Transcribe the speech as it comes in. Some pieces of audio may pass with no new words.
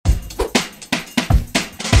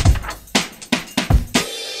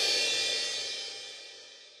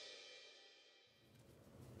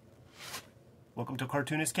Welcome to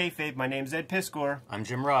Cartoonist Kayfabe. My name's Ed Piscor. I'm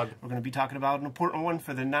Jim Rugg. We're going to be talking about an important one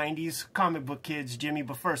for the 90s comic book kids. Jimmy,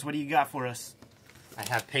 but first, what do you got for us? I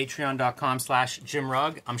have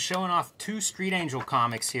patreon.com/JimRugg. I'm showing off 2 Street Angel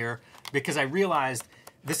comics here because I realized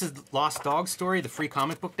this is Lost Dog story, the free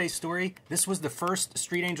comic book day story. This was the first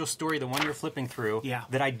Street Angel story, the one you're flipping through,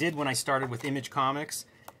 that I did when I started with Image Comics.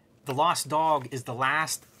 The Lost Dog is the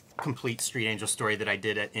last complete Street Angel story that I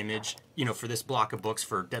did at Image, you know, for this block of books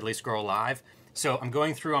for Deadliest Girl Alive. So I'm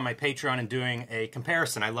going through on my Patreon and doing a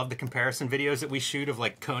comparison. I love the comparison videos that we shoot of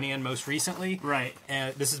like Conan most recently. Right.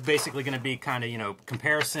 And this is basically going to be kind of, you know,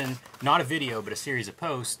 comparison, not a video, but a series of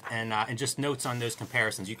posts and just notes on those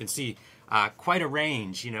comparisons. You can see quite a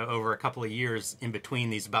range, you know, over a couple of years in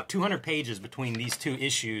between these, about 200 pages between these 2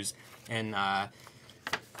 issues, and a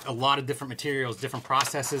lot of different materials, different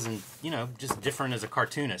processes, and, you know, just different as a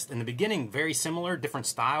cartoonist. In the beginning, very similar, different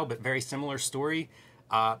style, but very similar story.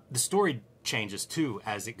 The story changes, too,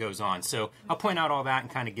 as it goes on. So I'll point out all that and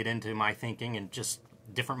kind of get into my thinking and just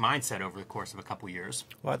different mindset over the course of a couple years.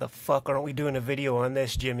 Why the fuck aren't we doing a video on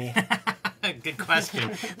this, Jimmy? Good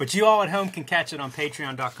question. But you all at home can catch it on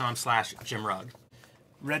patreon.com/JimRugg.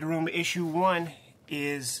 Red Room issue 1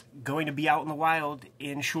 is going to be out in the wild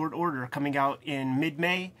in short order, coming out in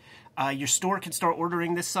mid-May. Your store can start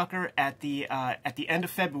ordering this sucker at the end of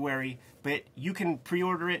February, but you can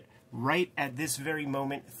pre-order it right at this very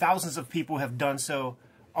moment. Thousands of people have done so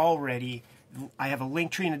already. I have a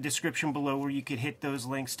link tree in the description below where you could hit those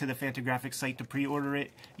links to the Fantagraphics site to pre-order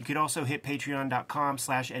it. You could also hit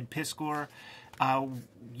patreon.com/EdPiscor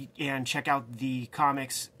and check out the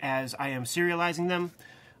comics as I am serializing them.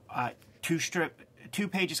 2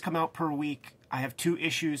 pages come out per week. I have 2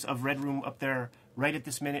 issues of Red Room up there right at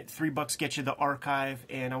this minute. $3 gets you the archive,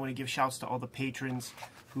 and I want to give shouts to all the patrons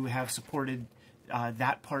who have supported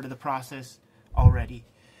that part of the process already.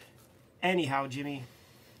 Anyhow, Jimmy,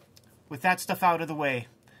 with that stuff out of the way,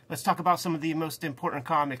 let's talk about some of the most important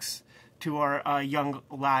comics to our young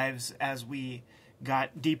lives as we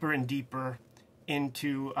got deeper and deeper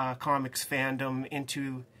into comics fandom,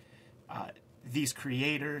 into these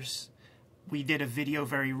creators. We did a video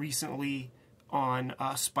very recently on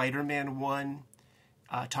Spider-Man 1.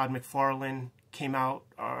 Todd McFarlane came out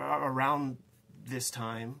around this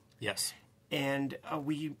time. Yes. And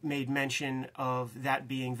we made mention of that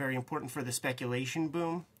being very important for the speculation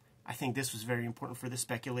boom. I think this was very important for the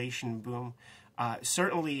speculation boom.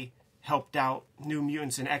 Certainly helped out New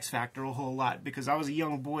Mutants and X-Factor a whole lot, because I was a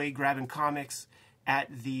young boy grabbing comics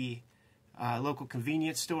at the local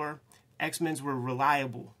convenience store. X-Men's were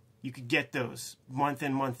reliable. You could get those month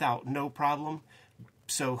in, month out, no problem.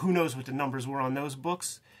 So who knows what the numbers were on those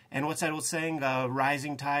books? And what's that old saying?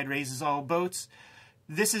 Rising tide raises all boats.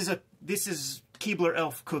 This is Keebler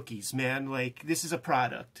Elf cookies, man. Like, this is a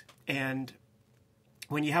product. And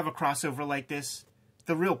when you have a crossover like this,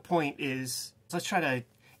 the real point is, let's try to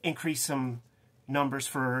increase some numbers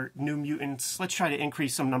for New Mutants. Let's try to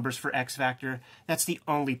increase some numbers for X-Factor. That's the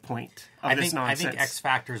only point of this nonsense. I think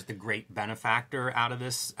X-Factor is the great benefactor out of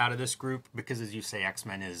this group, because, as you say,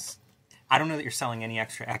 X-Men is... I don't know that you're selling any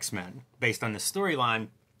extra X-Men based on this storyline,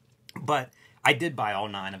 but I did buy all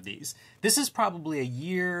 9 of these. This is probably a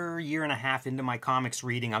year and a half into my comics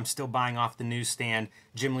reading. I'm still buying off the newsstand.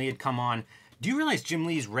 Jim Lee had come on. Do you realize Jim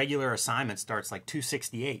Lee's regular assignment starts like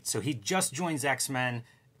 268? So he just joins X-Men.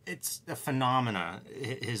 It's a phenomena,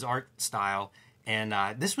 his art style. And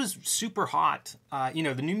this was super hot. You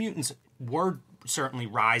know, the New Mutants were certainly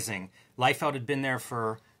rising. Liefeld had been there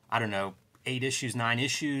for, I don't know, 8 issues, 9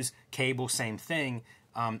 issues. Cable, same thing.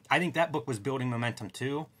 I think that book was building momentum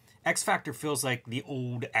too. X-Factor feels like the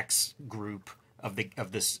old X group of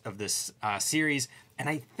this series, and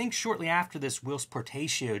I think shortly after this, Whilce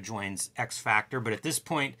Portacio joins X-Factor, but at this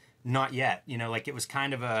point, not yet. You know, like, it was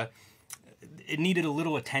kind of it needed a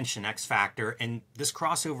little attention, X-Factor, and this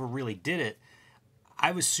crossover really did it.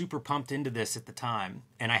 I was super pumped into this at the time,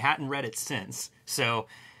 and I hadn't read it since. So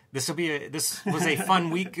this was a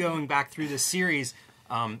fun week going back through this series.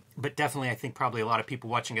 But definitely, I think probably a lot of people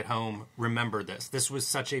watching at home remember this. This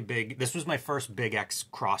was my first big X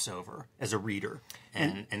crossover as a reader.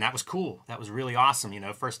 And that was cool. That was really awesome. You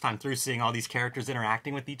know, first time through, seeing all these characters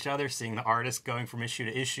interacting with each other, seeing the artists going from issue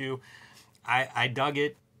to issue. I dug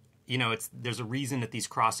it. You know, there's a reason that these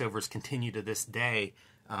crossovers continue to this day.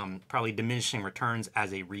 Probably diminishing returns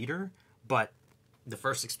as a reader, but the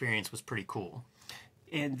first experience was pretty cool.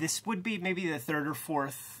 And this would be maybe the 3rd or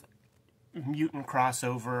 4th mutant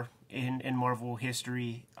crossover in Marvel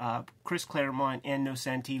history. Chris Claremont, Ann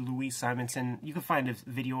Nocenti, Louise Simonson. You can find a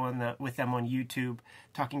video with them on YouTube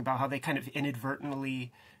talking about how they kind of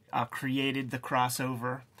inadvertently created the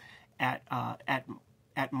crossover.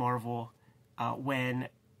 at Marvel when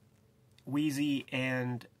Wheezy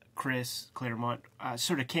and Chris Claremont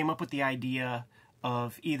sort of came up with the idea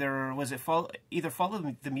of either Follow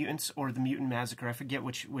the Mutants or the Mutant Massacre. I forget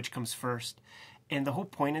which comes first. And the whole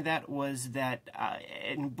point of that was that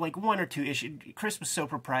in like one or two issues, Chris was so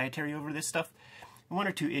proprietary over this stuff. One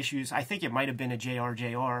or two issues, I think it might have been a JR,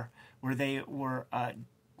 where they were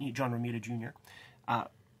John Romita Jr.,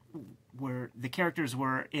 where the characters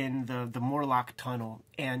were in the Morlock tunnel,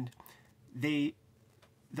 and the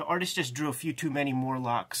artist just drew a few too many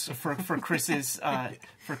Morlocks for Chris's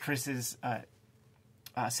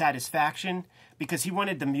satisfaction, because he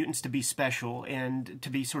wanted the mutants to be special and to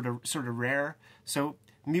be sort of rare. So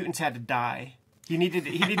mutants had to die. He needed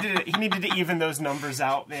to even those numbers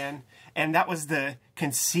out, man. And that was the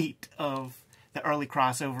conceit of the early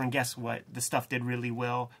crossover. And guess what? The stuff did really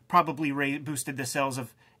well. Probably boosted the sales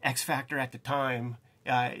of X Factor at the time.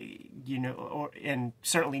 And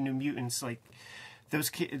certainly New Mutants. Like those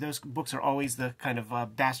books are always the kind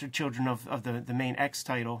of bastard children of the main X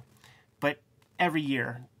title. But every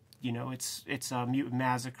year, it's a Mutant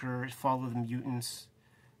Massacre, Follow the Mutants.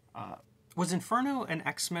 Was Inferno an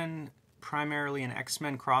X-Men, primarily an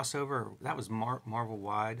X-Men crossover? That was Marvel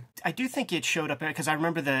wide. I do think it showed up because I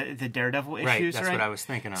remember the Daredevil issues. Right, that's what I was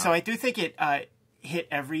thinking of. So I do think it hit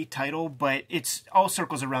every title, but it's all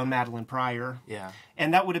circles around Madeline Pryor. Yeah.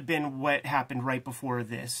 And that would have been what happened right before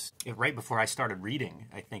this. Yeah, right before I started reading,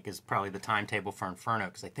 I think, is probably the timetable for Inferno,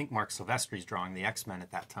 because I think Mark Silvestri's drawing the X-Men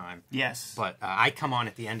at that time. Yes. But I come on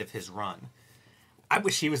at the end of his run. I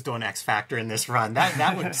wish he was doing X Factor in this run.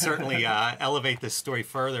 That would certainly elevate this story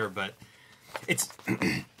further, but it's...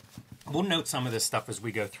 We'll note some of this stuff as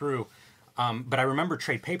we go through, but I remember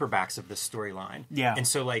trade paperbacks of this storyline. Yeah. And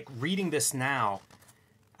so, like, reading this now,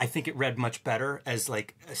 I think it read much better as,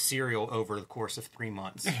 like, a serial over the course of 3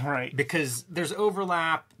 months. Right. Because there's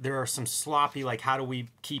overlap, there are some sloppy, like, how do we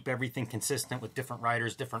keep everything consistent with different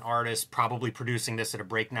writers, different artists, probably producing this at a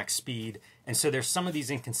breakneck speed. And so there's some of these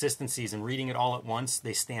inconsistencies, and reading it all at once,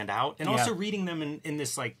 they stand out. And also reading them in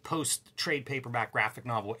this, like, post-trade paperback graphic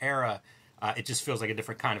novel era, it just feels like a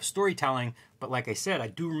different kind of storytelling. But like I said, I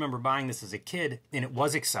do remember buying this as a kid, and it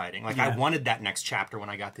was exciting. Like, I wanted that next chapter when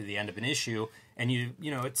I got to the end of an issue. And,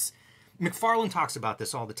 it's... McFarlane talks about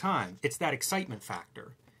this all the time. It's that excitement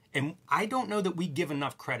factor. And I don't know that we give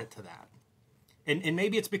enough credit to that. And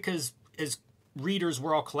maybe it's because as readers,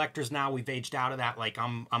 we're all collectors now. We've aged out of that. Like,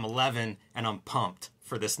 I'm 11, and I'm pumped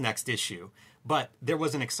for this next issue. But there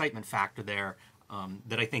was an excitement factor there.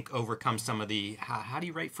 That I think overcomes some of the, how do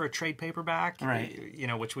you write for a trade paperback? Right.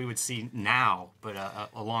 Which we would see now, but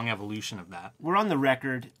a long evolution of that. We're on the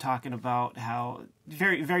record talking about how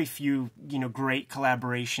very, very few, great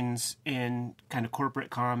collaborations in kind of corporate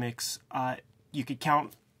comics. You could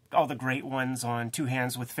count all the great ones on two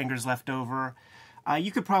hands with fingers left over.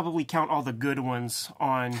 You could probably count all the good ones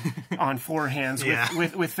on four hands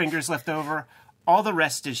with fingers left over. All the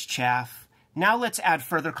rest is chaff. Now let's add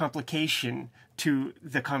further complication to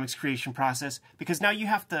the comics creation process, because now you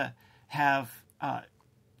have to have,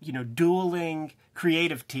 dueling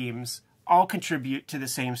creative teams all contribute to the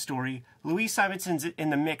same story. Louise Simonson's in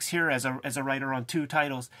the mix here as a writer on 2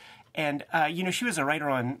 titles. And, she was a writer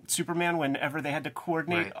on Superman whenever they had to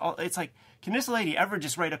coordinate. Right. It's like, can this lady ever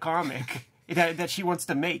just write a comic that she wants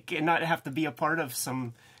to make and not have to be a part of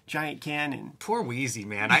some giant canon? Poor Wheezy,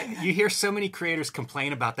 man. You hear so many creators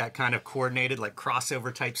complain about that kind of coordinated, like,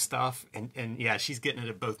 crossover type stuff. And yeah, she's getting it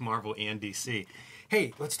at both Marvel and DC.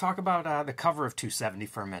 Hey, let's talk about the cover of 270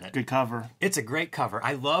 for a minute. Good cover. It's a great cover.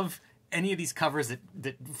 I love any of these covers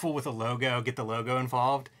that full with a logo, get the logo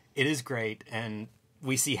involved. It is great. And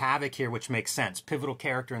we see Havoc here, which makes sense. Pivotal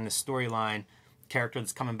character in the storyline, character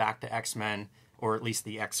that's coming back to X-Men, or at least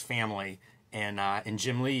the X family. And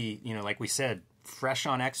Jim Lee, like we said, fresh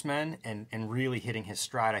on X-Men and really hitting his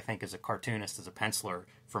stride, I think, as a cartoonist, as a penciler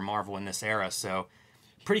for Marvel in this era. So,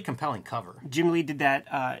 pretty compelling cover. Jim Lee did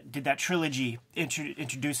that trilogy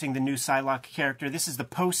introducing the new Psylocke character. This is the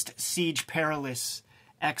post-Siege Perilous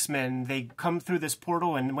X-Men. They come through this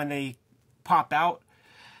portal, and when they pop out,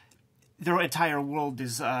 their entire world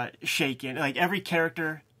is shaken. Like, every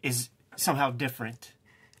character is somehow different.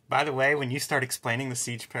 By the way, when you start explaining the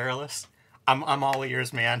Siege Perilous, I'm all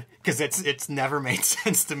ears, man, because it's never made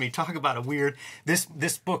sense to me. Talk about a weird... This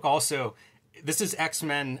book also... This is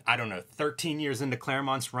X-Men, I don't know, 13 years into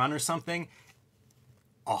Claremont's run or something.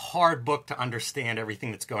 A hard book to understand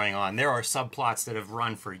everything that's going on. There are subplots that have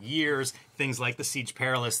run for years. Things like the Siege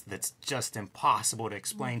Perilous that's just impossible to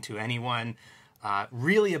explain to anyone.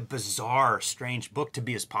 Really a bizarre, strange book to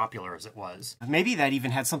be as popular as it was. Maybe that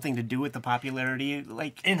even had something to do with the popularity.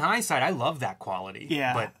 Like, in hindsight, I love that quality.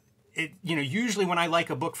 Yeah. But usually when I like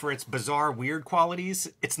a book for its bizarre, weird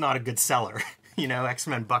qualities, it's not a good seller.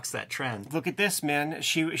 X-Men bucks that trend. Look at this, man.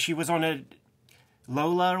 She was on a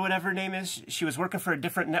Lola or whatever her name is. She was working for a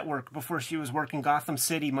different network before she was working Gotham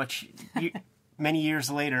City many years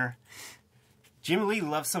later. Jim Lee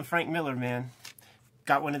loves some Frank Miller, man.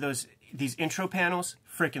 Got one of these intro panels,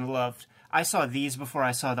 freaking loved. I saw these before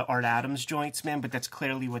I saw the Art Adams joints, man, but that's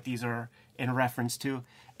clearly what these are in reference to.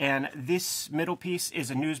 And this middle piece is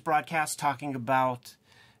a news broadcast talking about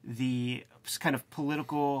the kind of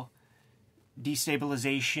political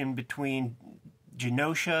destabilization between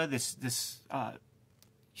Genosha, this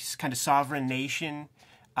kind of sovereign nation,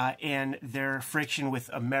 and their friction with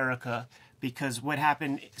America. Because what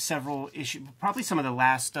happened, several issues, probably some of the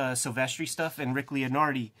last Silvestri stuff and Rick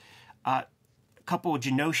Leonardi, a couple of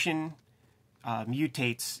Genosian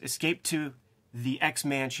mutates escaped to the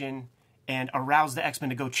X-Mansion and aroused the X-Men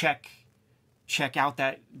to go check out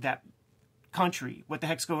that country, what the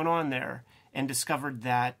heck's going on there, and discovered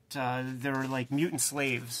that there were like mutant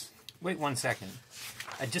slaves. Wait 1 second.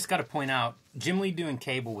 I just got to point out, Jim Lee doing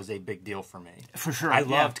Cable was a big deal for me. For sure. I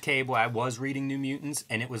loved Cable. I was reading New Mutants,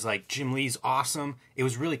 and it was like, Jim Lee's awesome. It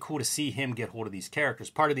was really cool to see him get hold of these characters.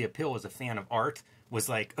 Part of the appeal as a fan of art was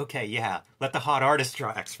like, okay, yeah, let the hot artists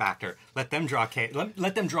draw X Factor. Let them draw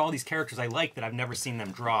let them draw all these characters I like that I've never seen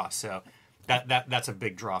them draw. So that's a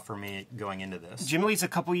big draw for me going into this. Jim Lee's a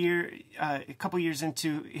couple years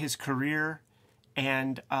into his career,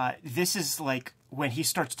 and this is like when he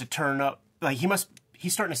starts to turn up. Like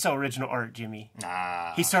he's starting to sell original art, Jimmy.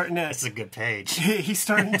 He's starting to. That's a good page. He's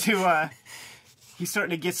starting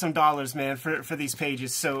to get some dollars, man, for these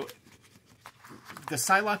pages. So the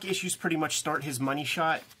Psylocke issues pretty much start his money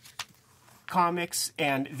shot comics,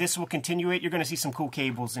 and this will continue it. You're going to see some cool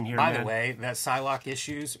cables in here. By the way, that Psylocke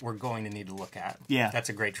issues we're going to need to look at. Yeah, that's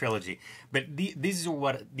a great trilogy. But these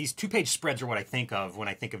 2-page spreads are what I think of when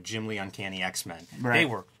I think of Jim Lee Uncanny X-Men. Right. They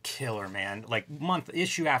were killer, man. Like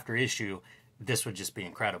issue after issue. This would just be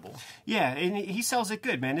incredible. Yeah, and he sells it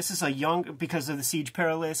good, man. This is a young, because of the Siege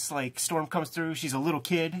Perilous, like, Storm comes through, she's a little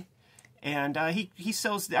kid, and he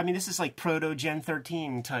sells, I mean, this is like proto-Gen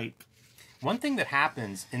 13 type. One thing that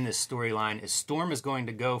happens in this storyline is Storm is going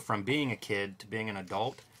to go from being a kid to being an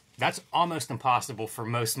adult. That's almost impossible for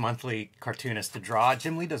most monthly cartoonists to draw.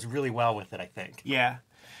 Jim Lee does really well with it, I think. Yeah.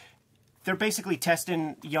 They're basically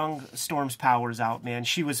testing young Storm's powers out, man.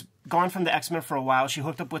 She was gone from the X-Men for a while. She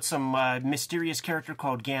hooked up with some mysterious character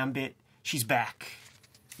called Gambit. She's back.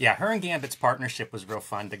 Yeah, her and Gambit's partnership was real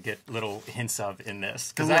fun to get little hints of in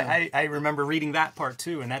this. Because I remember reading that part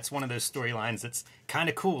too, and that's one of those storylines that's kind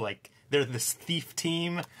of cool. Like, they're this thief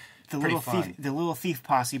team. The little thief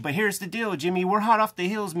posse. But here's the deal, Jimmy. We're hot off the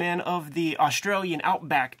heels, man, of the Australian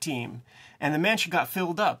Outback team. And the mansion got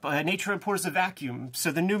filled up. Nature abhors a vacuum.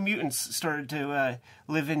 So the New Mutants started to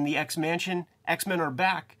live in the X-Mansion. X-Men are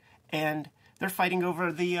back. And they're fighting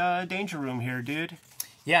over the Danger Room here, dude.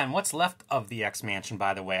 Yeah, and what's left of the X-Mansion,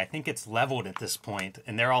 by the way, I think it's leveled at this point,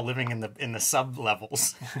 and they're all living in the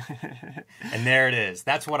sub-levels. And there it is.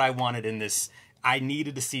 That's what I wanted in this. I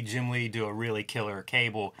needed to see Jim Lee do a really killer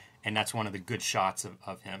Cable, and that's one of the good shots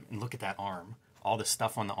of him. And look at that arm. All the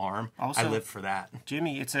stuff on the arm. Also, I live for that.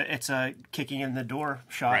 Jimmy, it's a kicking in the door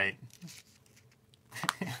shot. Right.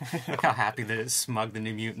 Look how happy that smug the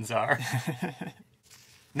New Mutants are.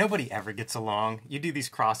 Nobody ever gets along. You do these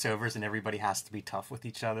crossovers and everybody has to be tough with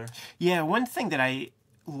each other. Yeah, one thing that I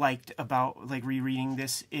liked about like rereading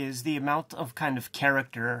this is the amount of kind of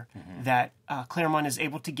character that Claremont is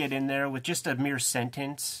able to get in there with just a mere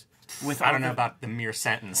sentence. I don't know about the mere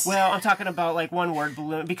sentence. Well, I'm talking about like one word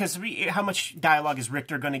balloon, because how much dialogue is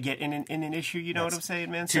Richter going to get in an issue? You know what I'm saying,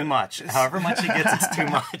 man? Too much. However much he gets, it's too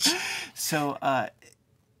much. So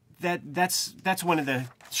that's one of the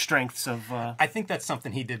strengths of. I think that's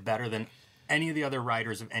something he did better than any of the other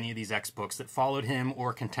writers of any of these X books that followed him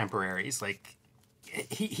or contemporaries. Like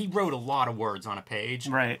he wrote a lot of words on a page,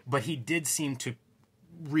 right? But he did seem to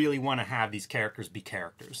really want to have these characters be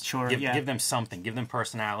characters. Sure, give them something, give them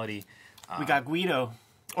personality. We got Guido,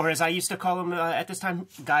 or as I used to call him at this time,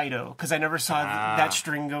 Guido, because I never saw that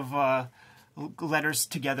string of letters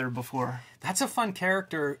together before. That's a fun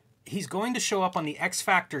character. He's going to show up on the X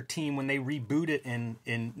Factor team when they reboot it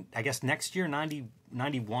in I guess next year,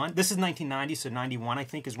 91. This is 1990, so 91 I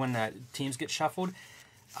think is when the teams get shuffled.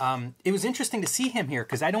 It was interesting to see him here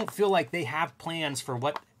because I don't feel like they have plans for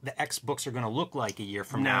what the X books are going to look like a year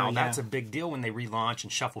from now. Yeah. That's a big deal when they relaunch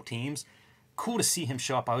and shuffle teams. cool to see him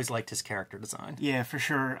show up. I always liked his character design. Yeah, for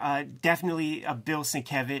sure. Definitely a Bill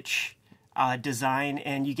Sienkiewicz design,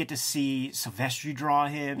 and you get to see Silvestri draw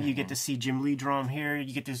him. You get to see Jim Lee draw him here.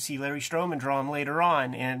 You get to see Larry Stroman draw him later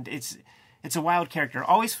on, and it's a wild character.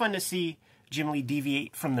 Always fun to see Jim Lee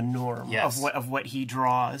deviate from the norm of what he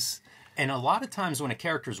draws. And a lot of times when a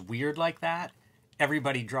character's weird like that,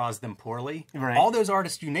 everybody draws them poorly. Right. All those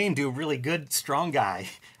artists you named do a really good, strong guy.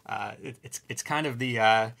 It's kind of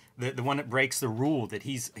the one that breaks the rule that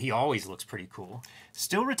he always looks pretty cool.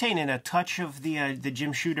 Still retaining a touch of the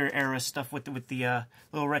Jim Shooter era stuff with the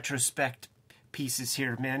little retrospect pieces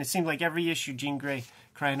here, man. It seemed like every issue Jean Grey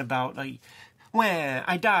crying about, like, when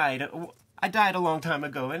I died a long time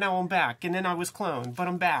ago, and now I'm back, and then I was cloned, but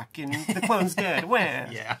I'm back, and the clone's dead.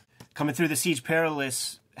 When? Yeah. Coming through the Siege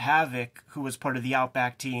Perilous, Havoc, who was part of the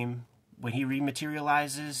Outback team, when he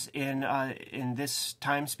rematerializes in this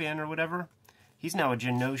time span or whatever, he's now a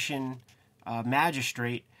Genoshan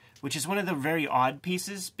magistrate, which is one of the very odd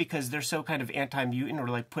pieces because they're so kind of anti-mutant, or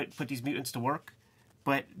like put these mutants to work,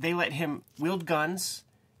 but they let him wield guns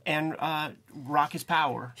and rock his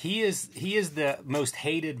power. He is the most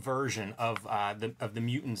hated version of the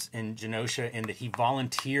mutants in Genosha, in that he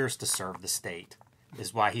volunteers to serve the state.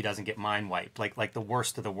 Is why he doesn't get mind wiped, like the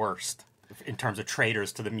worst of the worst in terms of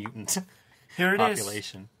traitors to the mutant Here it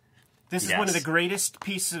population. This is one of the greatest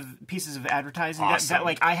pieces of advertising Awesome. that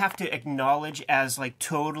like I have to acknowledge as like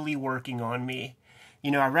totally working on me.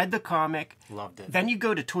 You know, I read the comic, Loved it. Then you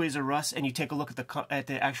go to Toys R Us and you take a look at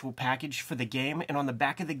the actual package for the game, and on the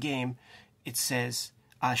back of the game, it says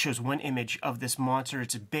shows one image of this monster.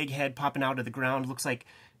 It's a big head popping out of the ground, looks like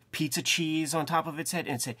pizza cheese on top of its head,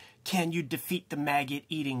 and it said, "Can you defeat the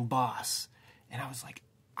maggot-eating boss?" And I was like,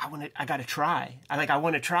 I gotta try. I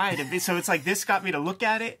want to try it. So it's like this got me to look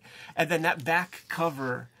at it, and then that back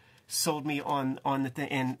cover sold me on the thing.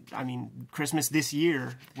 And I mean, Christmas this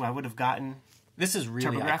year, I would have gotten. This is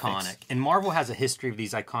really iconic, and Marvel has a history of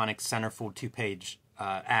these iconic centerfold 2-page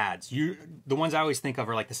ads. The ones I always think of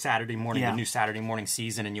are like the Saturday morning, the new Saturday morning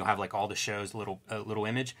season, and you'll have like all the shows, little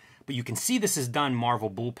image. But you can see this is done Marvel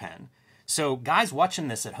bullpen. So guys watching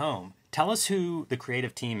this at home, tell us who the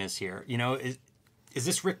creative team is here. You know, is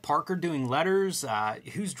this Rick Parker doing letters?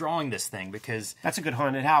 Who's drawing this thing? Because that's a good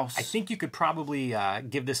haunted house. I think you could probably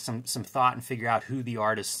give this some thought and figure out who the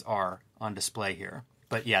artists are on display here.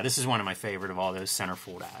 But yeah, this is one of my favorite of all those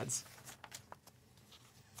centerfold ads.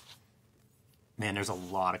 Man, there's a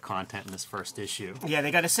lot of content in this first issue. Yeah,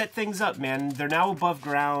 they got to set things up, man. They're now above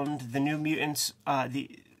ground. The New Mutants,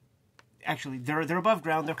 actually, they're above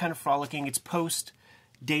ground. They're kind of frolicking. It's post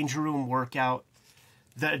Danger Room workout.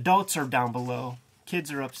 The adults are down below.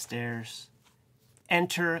 Kids are upstairs.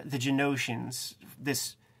 Enter the Genoshans.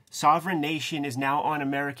 This sovereign nation is now on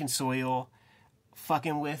American soil,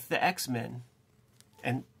 fucking with the X-Men.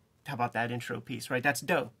 And how about that intro piece, right? That's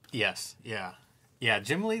dope. Yes, yeah. Yeah,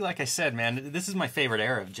 Jim Lee, like I said, man, this is my favorite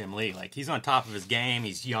era of Jim Lee. Like, he's on top of his game.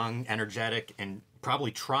 He's young, energetic, and probably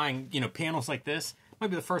trying, panels like this. Might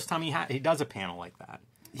be the first time he does a panel like that.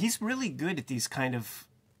 He's really good at these kind of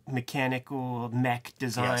mechanical mech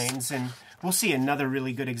designs, and we'll see another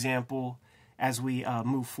really good example as we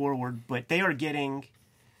move forward. But they are getting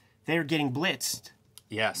blitzed.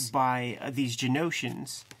 Yes. By these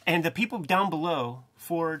Genoshans. And the people down below,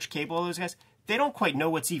 Forge, Cable, all those guys, they don't quite know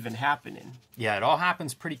what's even happening. Yeah, it all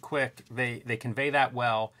happens pretty quick. They convey that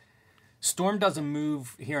well. Storm does a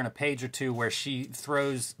move here in a page or two where she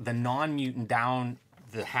throws the non-mutant down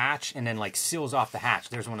the hatch and then like seals off the hatch.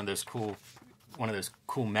 There's one of those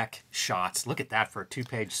cool mech shots. Look at that for a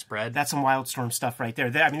 2-page spread. That's some Wildstorm stuff right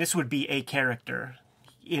there. I mean, this would be a character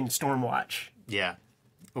in Stormwatch. Yeah.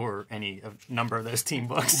 Or any number of those team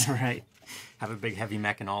books. Right. Have a big heavy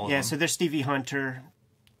mech in all of them. Yeah, so there's Stevie Hunter.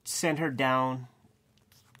 Send her down.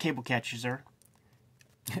 Cable catches her.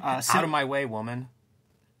 Out of my way, woman.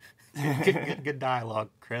 Good dialogue,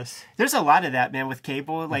 Chris. There's a lot of that, man, with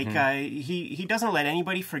Cable. Like, he doesn't let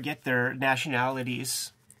anybody forget their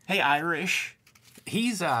nationalities. Hey, Irish.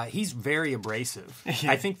 He's very abrasive.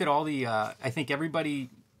 Yeah. I think that I think everybody,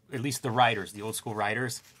 at least the writers, the old school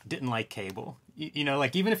writers, didn't like Cable.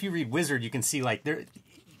 Like even if you read Wizard, you can see like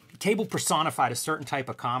Cable personified a certain type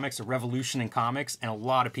of comics, a revolution in comics, and a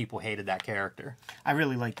lot of people hated that character. I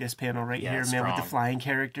really like this panel right here, man, with the flying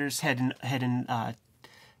characters heading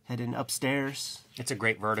upstairs. It's a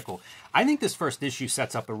great vertical. I think this first issue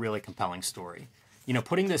sets up a really compelling story.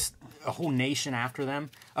 Putting a whole nation after them.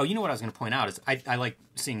 Oh, you know what I was going to point out is I like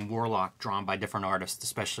seeing Warlock drawn by different artists,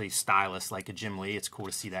 especially stylists like a Jim Lee. It's cool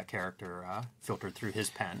to see that character filtered through his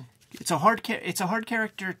pen. It's a hard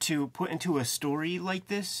character to put into a story like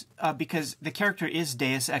this because the character is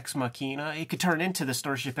Deus Ex Machina. It could turn into the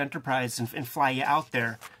Starship Enterprise and fly you out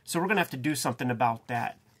there. So we're gonna have to do something about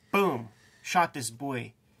that. Boom, shot this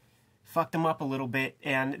boy, fucked him up a little bit,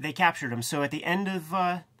 and they captured him. So at the end of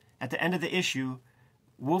the issue,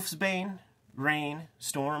 Wolfsbane, Rain,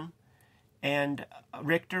 Storm, and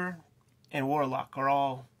Richter and Warlock are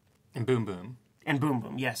all And Boom Boom.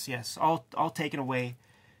 Yes, all taken away.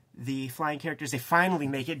 The flying characters, they finally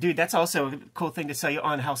make it. Dude, that's also a cool thing to tell you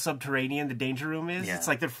on how subterranean the danger room is. Yeah. It's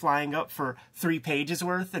like they're flying up for 3 pages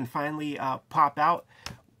worth and finally pop out.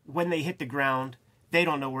 When they hit the ground, they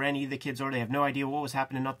don't know where any of the kids are. They have no idea what was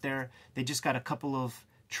happening up there. They just got a couple of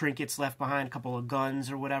trinkets left behind, a couple of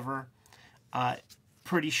guns or whatever.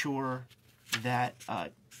 Pretty sure that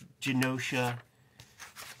Genosha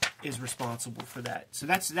is responsible for that. So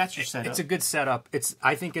that's your setup. It's a good setup.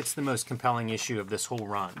 I think it's the most compelling issue of this whole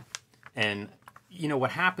run. And you know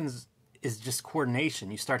what happens is just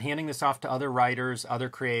coordination. You start handing this off to other writers, other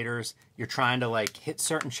creators. You're trying to like hit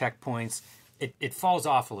certain checkpoints. It falls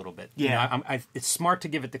off a little bit. Yeah. You know, it's smart to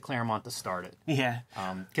give it to Claremont to start it. Yeah.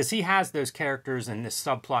 Because he has those characters and this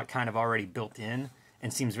subplot kind of already built in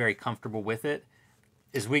and seems very comfortable with it.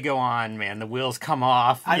 As we go on, man, the wheels come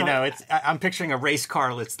off. I'm picturing a race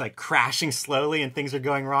car that's like crashing slowly and things are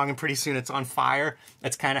going wrong and pretty soon it's on fire.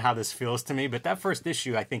 That's kind of how this feels to me. But that first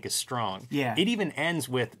issue, I think, is strong. Yeah. It even ends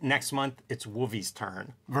with next month, it's Wolvie's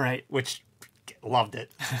turn. Right. Which, loved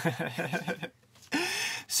it.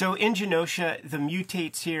 So in Genosha, the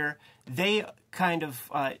mutates here, they kind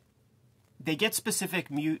of, they get specific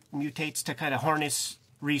mutates to kind of harness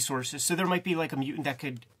resources. So there might be like a mutant that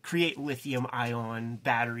could create lithium-ion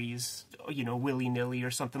batteries, you know, willy-nilly or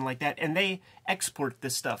something like that, and they export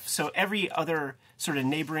this stuff. So every other sort of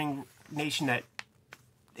neighboring nation that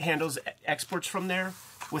handles exports from there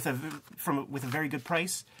with a very good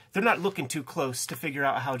price, they're not looking too close to figure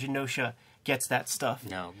out how Genosha gets that stuff.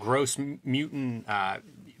 No, gross mutant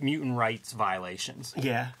rights violations.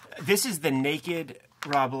 Yeah, this is the naked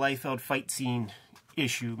Rob Liefeld fight scene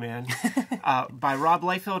issue, man. By Rob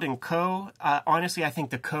Liefeld and Co. Honestly, I think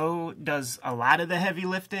the Co. does a lot of the heavy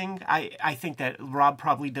lifting. I think that Rob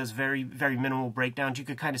probably does very, very minimal breakdowns. You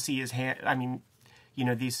could kind of see his hand. I mean, you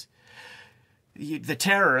know, the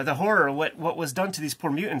terror, the horror, what was done to these poor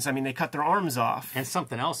mutants. I mean, they cut their arms off. And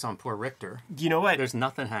something else on poor Richter. You know what? There's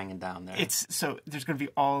nothing hanging down there. So there's going to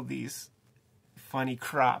be all these funny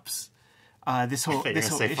crops. This whole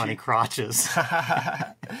issue. Funny crotches.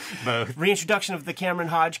 Both. Reintroduction of the Cameron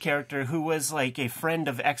Hodge character, who was like a friend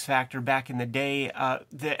of X Factor back in the day.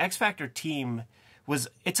 The X Factor team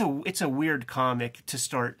it's a weird comic to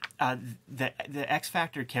start. The X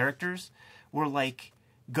Factor characters were like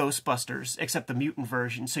Ghostbusters, except the mutant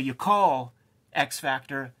version. So you call X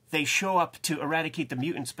Factor, they show up to eradicate the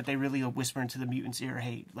mutants, but they really whisper into the mutants' ear,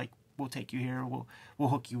 "Hey, like, we'll take you here. We'll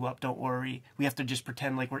hook you up. Don't worry. We have to just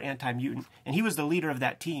pretend like we're anti-mutant." And he was the leader of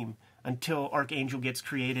that team until Archangel gets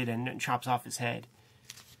created and chops off his head.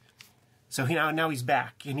 So now he's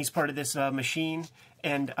back and he's part of this machine.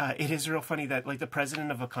 And it is real funny that like the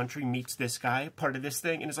president of a country meets this guy, part of this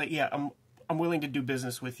thing, and is like, "Yeah, I'm willing to do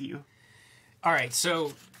business with you." All right,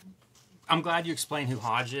 so I'm glad you explained who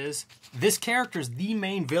Hodge is. This character is the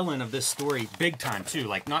main villain of this story, big time too.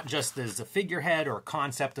 Like not just as a figurehead or a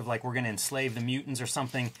concept of like we're going to enslave the mutants or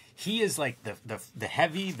something. He is like the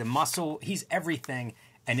heavy, the muscle. He's everything,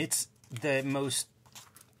 and it's the most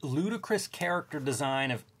ludicrous character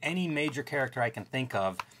design of any major character I can think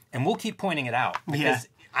of. And we'll keep pointing it out because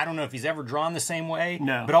I don't know if he's ever drawn the same way.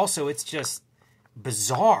 No, but also it's just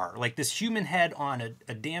bizarre. Like this human head on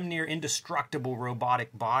a damn near indestructible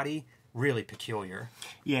robotic body. Really peculiar.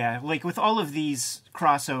 Yeah, like with all of these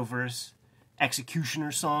crossovers,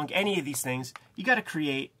 Executioner Song, any of these things, you got to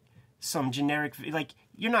create some generic, like,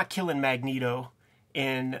 you're not killing Magneto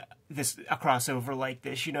in a crossover like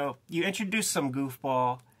this, you know? You introduce some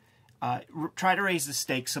goofball, try to raise the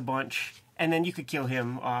stakes a bunch, and then you could kill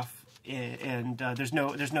him off, and there's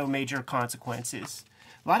no major consequences.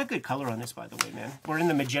 A lot of good color on this, by the way, man. We're in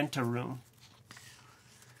the magenta room.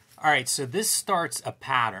 All right, so this starts a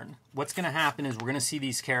pattern. What's going to happen is we're going to see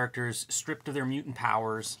these characters stripped of their mutant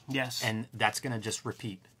powers. Yes. And that's going to just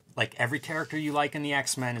repeat. Like every character you like in the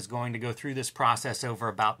X-Men is going to go through this process over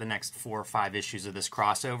about the next 4 or 5 issues of this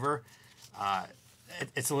crossover.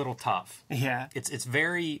 It's a little tough. Yeah. It's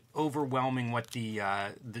very overwhelming what the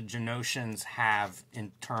Genosians have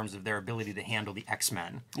in terms of their ability to handle the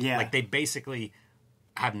X-Men. Yeah. Like they basically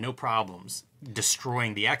have no problems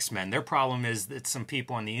destroying the X-Men. Their problem is that some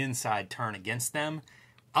people on the inside turn against them,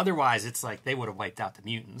 Otherwise, it's like they would have wiped out the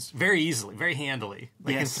mutants very easily, very handily,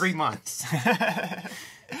 like in 3 months.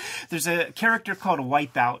 There's a character called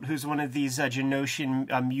Wipeout who's one of these Genosian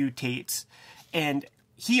mutates, and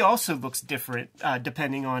he also looks different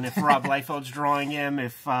depending on if Rob Liefeld's drawing him,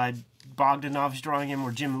 if Bogdanov's drawing him,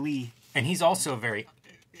 or Jim Lee. And he's also a very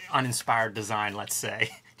uninspired design, let's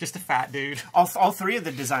say. Just a fat dude. All three of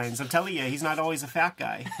the designs, I'm telling you, he's not always a fat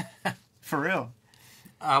guy. For real.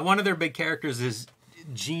 One of their big characters is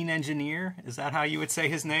Gene Engineer. Is that how you would say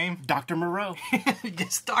his name? Dr. Moreau.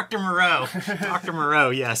 Yes, Dr. Moreau. Dr. Moreau,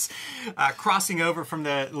 yes. Crossing over from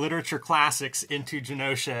the literature classics into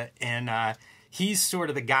Genosha, and he's sort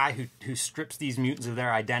of the guy who strips these mutants of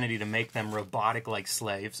their identity to make them robotic-like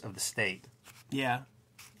slaves of the state. Yeah.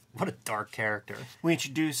 What a dark character. We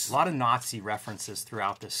introduce... A lot of Nazi references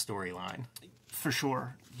throughout this storyline. For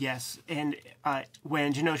sure, yes. And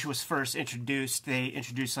when Genosha was first introduced, they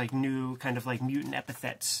introduced like new kind of like mutant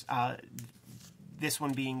epithets. This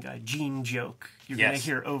one being a gene joke. You're going to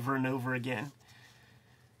hear over and over again.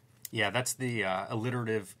 Yeah, that's the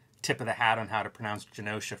alliterative tip of the hat on how to pronounce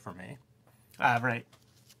Genosha for me. Right.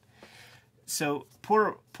 So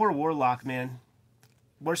poor Warlock, man.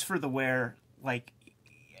 Worse for the wear. Like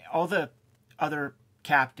all the other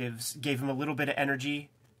captives gave him a little bit of energy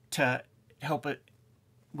to help it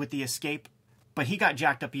with the escape, but he got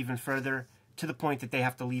jacked up even further to the point that they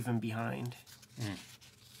have to leave him behind.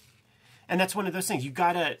 And that's one of those things you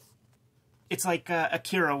gotta. It's like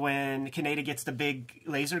Akira when Kaneda gets the big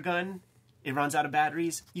laser gun, it runs out of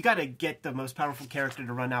batteries. You gotta get the most powerful character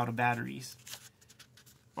to run out of batteries,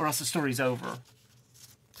 or else the story's over.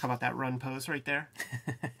 How about that run pose right there?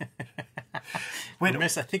 I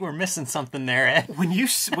think we're missing something there, Ed. When you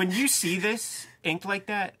see this inked like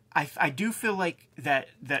that, I do feel like that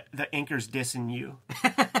the inker's dissing you.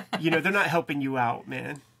 You know, they're not helping you out,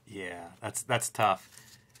 man. Yeah, that's tough.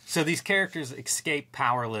 So these characters escape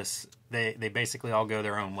powerless. They basically all go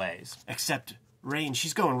their own ways. Except Rain,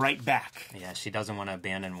 she's going right back. Yeah, she doesn't want to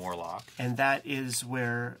abandon Warlock. And that is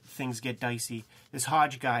where things get dicey. This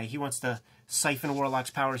Hodge guy, he wants to siphon Warlock's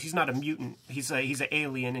powers. He's not a mutant. He's an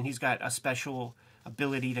alien, and he's got a special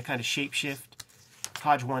ability to kind of shapeshift.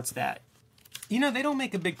 Hodge wants that. You know, they don't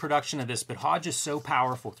make a big production of this, but Hodge is so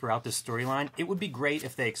powerful throughout this storyline. It would be great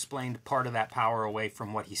if they explained part of that power away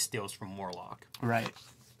from what he steals from Warlock. Right.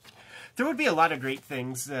 There would be a lot of great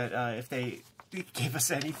things that, if they gave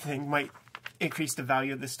us anything, might increase the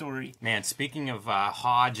value of the story. Man, speaking of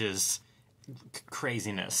Hodge's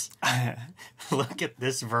craziness, look at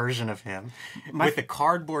this version of him with a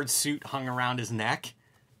cardboard suit hung around his neck.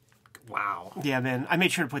 Wow. Yeah, man. I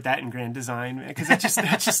made sure to put that in Grand Design, man, because that's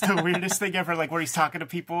just the weirdest thing ever, like where he's talking to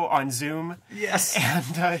people on Zoom. Yes.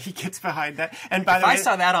 And he gets behind that. And by the way, I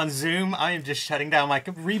saw that on Zoom, I am just shutting down. Like,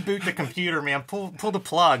 reboot the computer, man. Pull the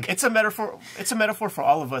plug. It's a metaphor. It's a metaphor for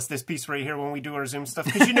all of us, this piece right here, when we do our Zoom stuff,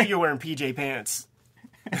 because you know you're wearing PJ pants.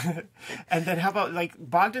 And then how about, like,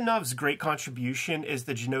 Bogdanov's great contribution is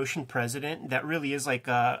the Genosian president. That really is like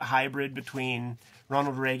a hybrid between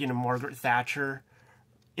Ronald Reagan and Margaret Thatcher.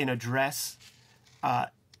 In a dress,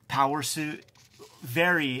 power suit,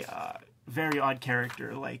 very odd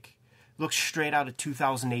character. Like, looks straight out of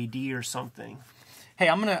 2000 AD or something. Hey,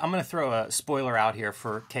 I'm gonna throw a spoiler out here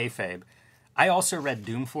for Kayfabe. I also read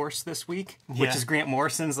Doomforce this week, which is Grant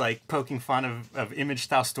Morrison's like poking fun of image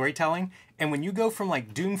style storytelling. And when you go from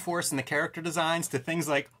like Doomforce and the character designs to things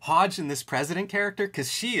like Hodge and this president character,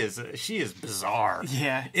 because she is bizarre.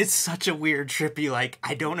 Yeah, it's such a weird, trippy. Like,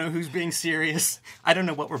 I don't know who's being serious. I don't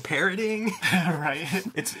know what we're parodying. Right.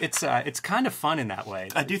 It's kind of fun in that way.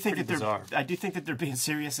 I do think that they're being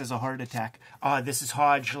serious as a heart attack. This is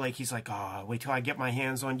Hodge. Like, he's like, wait till I get my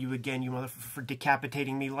hands on you again, you motherfucker, for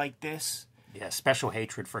decapitating me like this. Yeah, special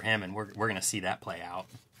hatred for him, and we're going to see that play out.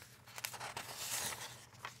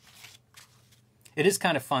 It is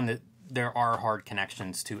kind of fun that there are hard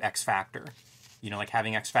connections to X Factor. You know, like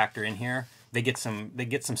having X Factor in here, they get some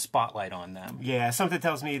spotlight on them. Yeah, something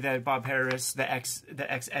tells me that Bob Harris, the ex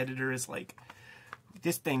editor, is like,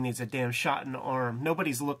 this thing needs a damn shot in the arm.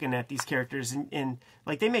 Nobody's looking at these characters, and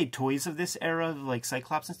like, they made toys of this era, like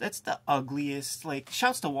Cyclops, and that's the ugliest. Like,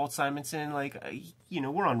 shouts to Walt Simonson, like, you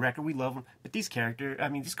know, we're on record, we love them, but these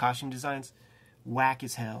these costume designs, whack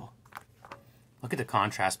as hell. Look at the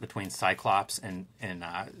contrast between Cyclops and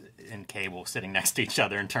Cable sitting next to each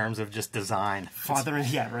other in terms of just design.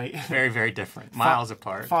 Right. Very, very different. Miles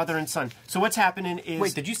apart. Father and son. So what's happening is...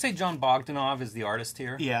 Wait, did you say John Bogdanov is the artist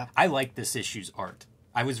here? Yeah. I like this issue's art.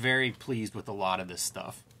 I was very pleased with a lot of this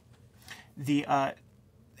stuff. The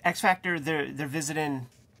X Factor, they're visiting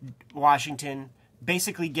Washington,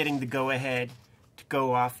 basically getting the go-ahead to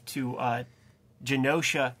go off to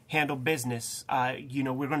Genosha, handle business. You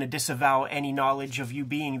know, we're going to disavow any knowledge of you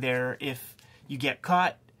being there if you get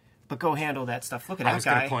caught, but go handle that stuff. Look at that guy. I was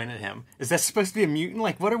going to point at him. Is that supposed to be a mutant?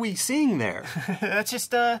 Like, what are we seeing there? That's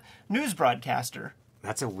just a news broadcaster.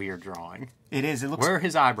 That's a weird drawing. It is. It looks. Where are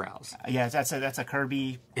his eyebrows? Yeah, that's a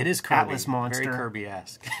Kirby. It is Kirby. Atlas monster. Very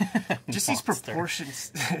Kirby-esque. Just these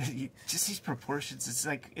proportions. Just these proportions.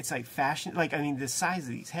 It's like fashion. Like, I mean, the size of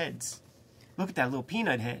these heads. Look at that little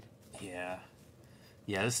peanut head. Yeah.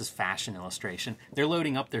 Yeah, this is fashion illustration. They're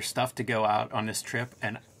loading up their stuff to go out on this trip,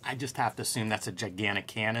 and I just have to assume that's a gigantic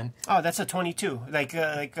cannon. Oh, that's a 22.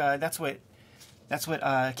 That's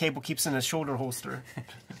what Cable keeps in his shoulder holster.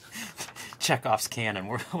 Chekhov's cannon.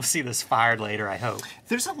 We'll see this fired later, I hope.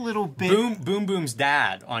 There's a little bit... Boom Boom's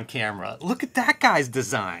dad on camera. Look at that guy's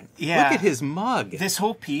design. Yeah. Look at his mug. This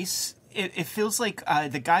whole piece, it feels like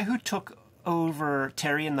the guy who took over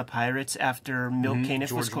Terry and the Pirates after Milt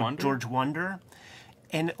Caniff was called George Wonder.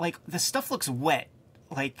 And, like, the stuff looks wet.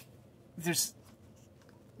 Like, there's,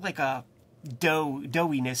 like, a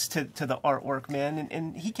doughiness to the artwork, man.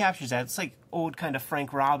 And he captures that. It's like old kind of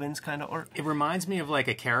Frank Robbins kind of art. It reminds me of, like,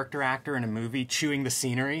 a character actor in a movie chewing the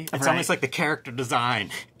scenery. It's right. almost like the character design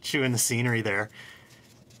chewing the scenery there.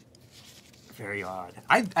 Very odd.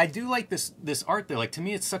 I do like this art, though. Like, to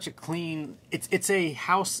me, it's such a clean... It's a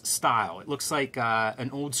house style. It looks like an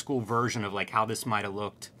old-school version of, like, how this might have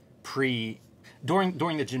looked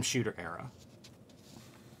during the Jim Shooter era.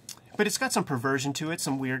 But it's got some perversion to it,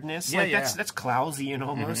 some weirdness. Yeah, like yeah. That's Klausian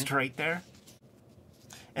almost right there.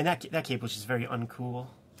 And that Cable's just very uncool.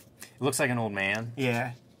 It looks like an old man.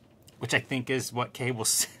 Yeah. Which I think is what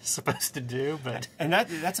Cable's supposed to do, but... And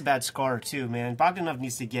that's a bad scar, too, man. Bogdanov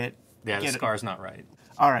needs to get... Yeah, the scar's not right.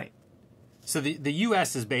 All right. So the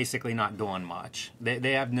U.S. is basically not doing much.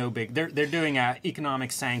 They have no big... They're doing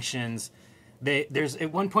economic sanctions. There's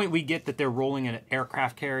at one point we get that they're rolling an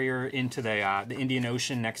aircraft carrier into the Indian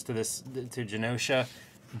Ocean next to to Genosha,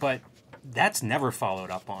 but that's never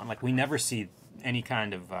followed up on. Like, we never see any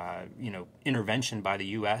kind of intervention by the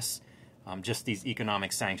U.S. Just these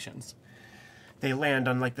economic sanctions. They land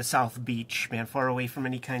on like the South Beach, man, far away from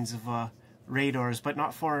any kinds of radars, but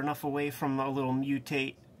not far enough away from a little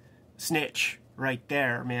mutate snitch right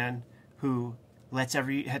there, man, who lets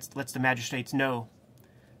the magistrates know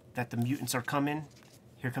that the mutants are coming.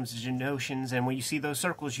 Here comes the Genoshans, and when you see those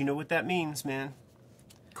circles, you know what that means, man.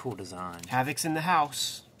 Cool design. Havoc's in the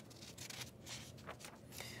house.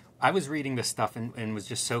 I was reading this stuff and was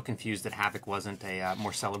just so confused that Havoc wasn't a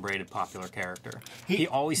more celebrated, popular character. He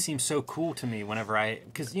always seems so cool to me whenever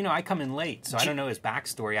because, I come in late, so I don't know his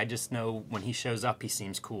backstory. I just know when he shows up, he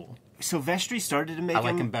seems cool. Silvestri started to make him...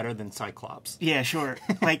 I like him better than Cyclops. Yeah, sure.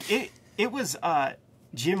 Like, it was...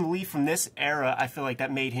 Jim Lee from this era, I feel like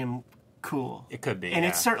that made him cool. It could be, and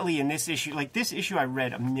it's certainly in this issue. Like, this issue I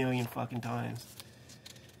read a million fucking times.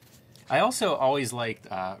 I also always liked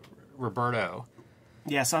Roberto.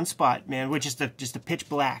 Yeah, Sunspot, man, which is just a pitch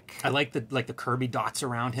black. I like the Kirby dots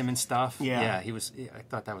around him and stuff. Yeah. I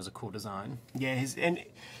thought that was a cool design. Yeah, and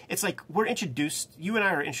it's like you and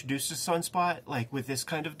I are introduced to Sunspot, like, with this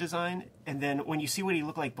kind of design, and then when you see what he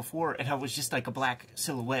looked like before, and how it was just like a black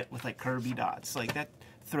silhouette with like Kirby dots, like, that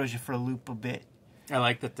throws you for a loop a bit. I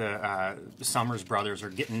like that the Summers brothers are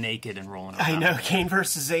getting naked and rolling around. I know, Kane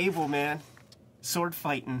versus Abel, man. Sword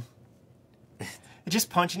fighting.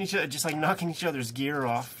 Just punching each other, just like knocking each other's gear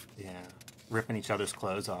off. Yeah, ripping each other's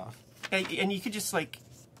clothes off. And you could just like...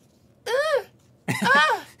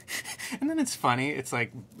 And then it's funny, it's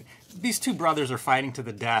like, these two brothers are fighting to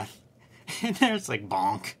the death. And there's like,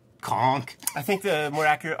 bonk, conk. I think the more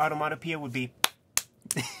accurate automatopoeia would be...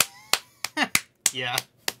 Yeah.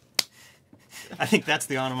 I think that's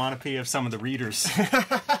the onomatopoeia of some of the readers.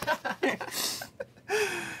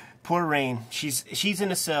 Poor Rain. She's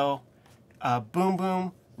in a cell. Boom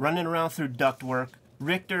Boom running around through ductwork.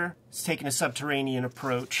 Richter is taking a subterranean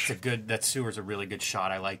approach. That sewer's a really good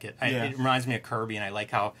shot. I like it. It reminds me of Kirby, and I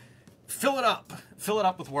like how fill it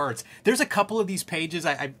up with words. There's a couple of these pages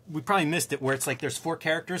we probably missed it where it's like there's 4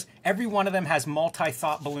 characters. Every one of them has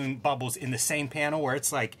multi-thought balloon bubbles in the same panel where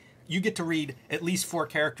it's like you get to read at least 4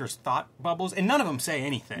 characters' thought bubbles, and none of them say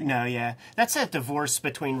anything. No, yeah. That's that divorce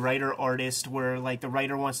between writer-artist where, like, the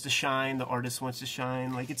writer wants to shine, the artist wants to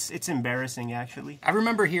shine. Like, it's embarrassing, actually. I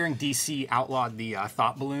remember hearing DC outlawed the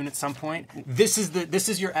thought balloon at some point. This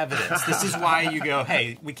is your evidence. This is why you go,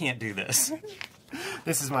 hey, we can't do this.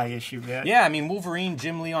 This is my issue, man. Yeah, I mean, Wolverine,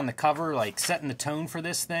 Jim Lee on the cover, like, setting the tone for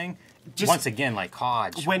this thing. Once again, like,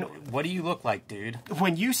 Hodge, what do you look like, dude?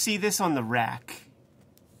 When you see this on the rack...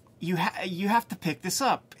 you have to pick this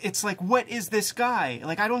up. It's like, what is this guy?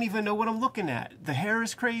 Like, I don't even know what I'm looking at. The hair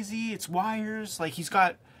is crazy. It's wires. Like, he's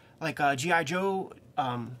got like a G.I. Joe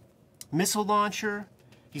missile launcher.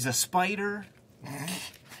 He's a spider.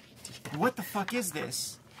 What the fuck is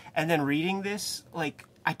this? And then reading this, like,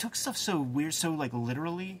 I took stuff so weird, so like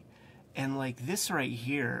literally, and like this right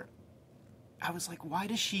here, I was like, why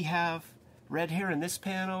does she have red hair in this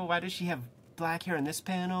panel? Why does she have black hair in this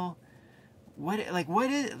panel?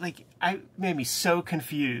 I made me so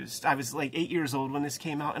confused. I was like 8 years old when this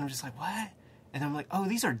came out, and I'm just like, what? And I'm like, oh,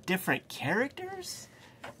 these are different characters?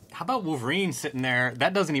 How about Wolverine sitting there?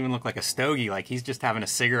 That doesn't even look like a stogie. Like, he's just having a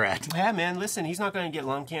cigarette. Yeah, man, listen, he's not going to get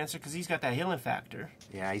lung cancer because he's got that healing factor.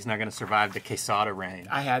 Yeah, he's not going to survive the quesada rain.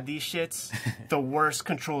 I had these shits. The worst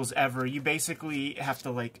controls ever. You basically have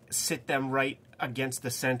to, like, sit them right against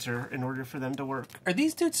the center in order for them to work. Are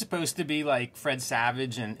these dudes supposed to be like Fred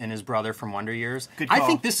Savage and his brother from Wonder Years? Good call. I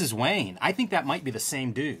think this is Wayne. I think that might be the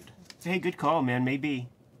same dude. Hey, good call, man. Maybe.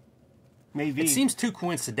 It seems too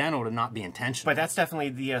coincidental to not be intentional. But that's definitely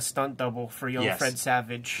the stunt double for young Fred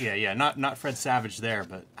Savage. Yeah. Not Fred Savage there,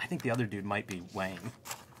 but I think the other dude might be Wayne.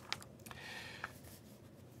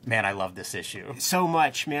 Man, I love this issue so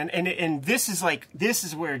much, man. And this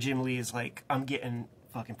is where Jim Lee is like, I'm getting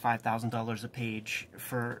fucking $5,000 a page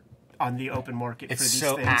on the open market for these things.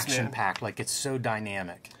 It's so action packed, like it's so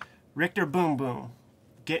dynamic. Richter Boom Boom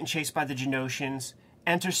getting chased by the Genosians.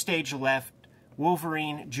 Enter stage left.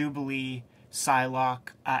 Wolverine, Jubilee,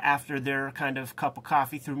 Psylocke, after their kind of cup of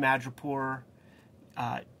coffee through Madripoor.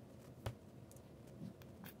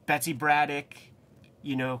 Betsy Braddock,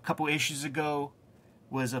 a couple issues ago,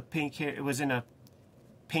 was in a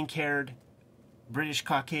pink-haired British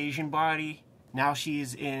Caucasian body. Now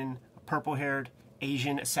she's in a purple-haired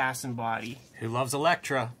Asian assassin body. Who loves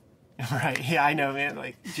Elektra? Right, yeah, I know, man.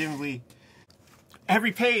 Like, Jim Lee.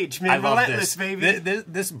 Every page, man, I love relentless, baby.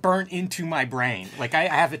 This burnt into my brain. Like, I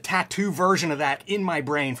have a tattoo version of that in my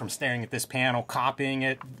brain from staring at this panel, copying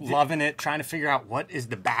it, loving it, trying to figure out what is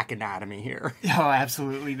the back anatomy here. Oh,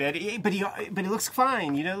 absolutely, man. But he looks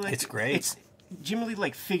fine, Like, it's great. Jim Lee,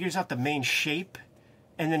 like, figures out the main shape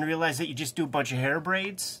and then realizes that you just do a bunch of hair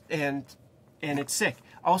braids, and it's sick.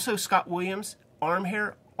 Also, Scott Williams, arm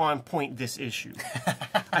hair on point this issue.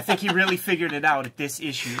 I think he really figured it out at this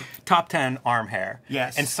issue. Top 10 arm hair.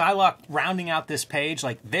 Yes. And Psylocke rounding out this page,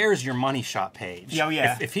 like, there's your money shot page. Oh,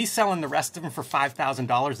 yeah. If he's selling the rest of them for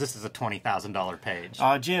 $5,000, this is a $20,000 page.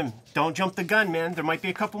 Oh, Jim, don't jump the gun, man. There might be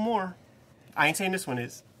a couple more. I ain't saying this one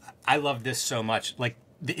is. I love this so much. Like,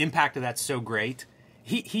 the impact of that's so great.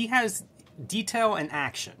 He has detail and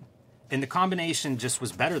action. And the combination just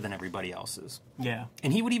was better than everybody else's. Yeah.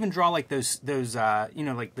 And he would even draw like those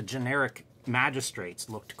like the generic magistrates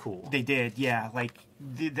looked cool. They did, yeah. Like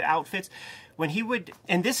the outfits. When he would,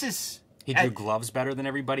 and this is... He drew gloves better than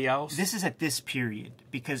everybody else. This is at this period,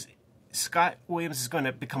 because Scott Williams is going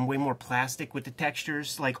to become way more plastic with the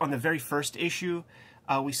textures. Like on the very first issue,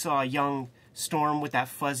 we saw a young Storm with that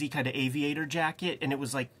fuzzy kind of aviator jacket, and it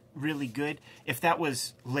was like really good. If that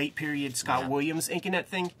was late period Scott Williams inking that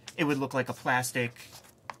thing, it would look like a plastic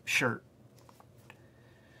shirt.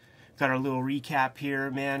 Got our little recap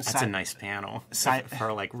here, man. That's a nice panel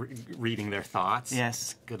for like reading their thoughts.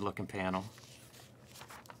 Yes. Good looking panel.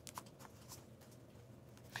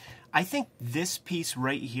 I think this piece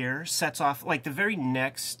right here sets off like the very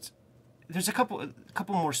next. There's a couple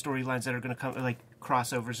more storylines that are going to come, like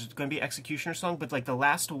crossovers. It's going to be Executioner Song, but like the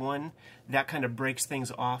last one that kind of breaks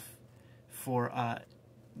things off for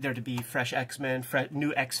there to be fresh X-Men,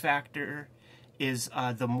 new X Factor is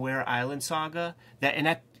the Muir Island saga.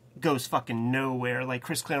 That goes fucking nowhere. Like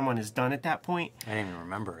Chris Claremont is done at that point. I didn't even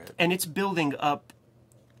remember it. And it's building up,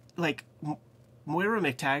 like Moira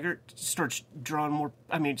McTaggart starts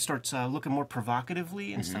looking more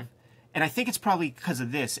provocatively and stuff. And I think it's probably because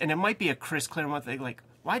of this. And it might be a Chris Claremont thing, like,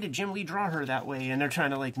 why did Jim Lee draw her that way? And they're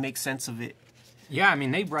trying to, like, make sense of it. Yeah, I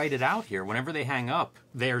mean, they write it out here. Whenever they hang up,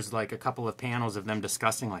 there's, like, a couple of panels of them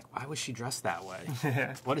discussing, like, why was she dressed that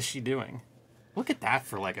way? What is she doing? Look at that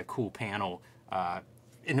for, like, a cool panel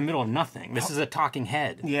in the middle of nothing. This is a talking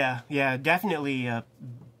head. Yeah, definitely a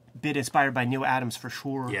bit inspired by Neil Adams for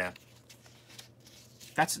sure. Yeah.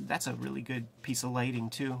 That's a really good piece of lighting,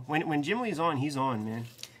 too. When Jim Lee's on, he's on, man.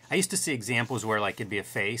 I used to see examples where, like, it'd be a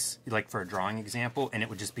face, like for a drawing example, and it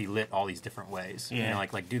would just be lit all these different ways. Yeah. You know,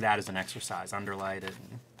 like do that as an exercise, underlight it.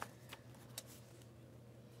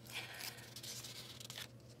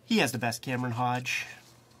 He has the best Cameron Hodge.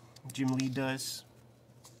 Jim Lee does.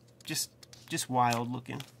 Just wild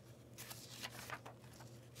looking.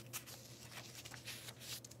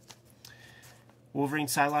 Wolverine,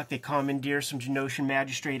 Psylocke, they commandeer some Genosian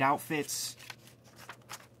Magistrate outfits.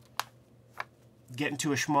 Get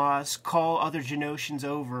into a schmoz, call other Genosians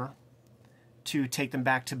over to take them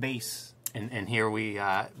back to base. And here we,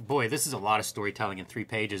 boy, this is a lot of storytelling in 3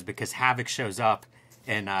 pages, because Havoc shows up,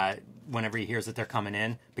 and whenever he hears that they're coming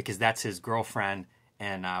in, because that's his girlfriend,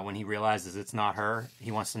 and when he realizes it's not her,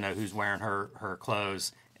 he wants to know who's wearing her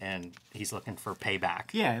clothes, and he's looking for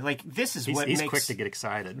payback. Yeah, like, he's quick to get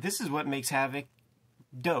excited. This is what makes Havoc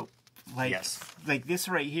dope. Like, yes. Like, this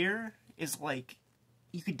right here is like,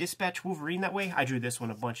 you could dispatch Wolverine that way. I drew this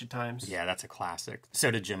one a bunch of times. Yeah, that's a classic.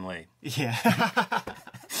 So did Jim Lee. Yeah.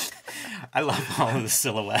 I love all of the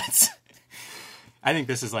silhouettes. I think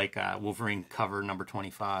this is like Wolverine cover number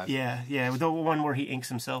 25. Yeah, the one where he inks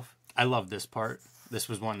himself. I love this part. This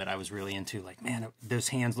was one that I was really into. Like, man, those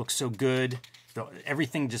hands look so good.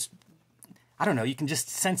 Everything just, I don't know, you can just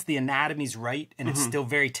sense the anatomy's right, and it's still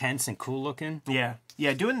very tense and cool looking. Yeah.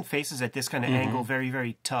 Yeah, doing faces at this kind of angle, very,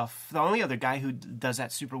 very tough. The only other guy who does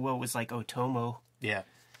that super well was like Otomo. Yeah.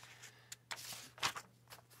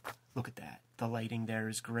 Look at that. The lighting there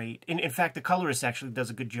is great. In fact, the colorist actually does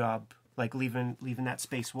a good job, like leaving that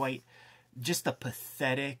space white. Just the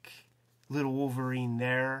pathetic little Wolverine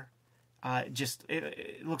there.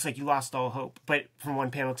 It looks like you lost all hope. But from one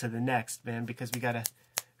panel to the next, man, because we gotta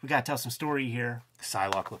tell some story here.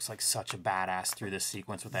 Psylocke looks like such a badass through this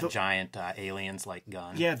sequence with that giant aliens-like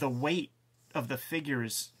gun. Yeah, the weight of the figure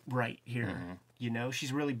is right here. You know,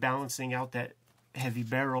 she's really balancing out that heavy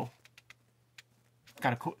barrel.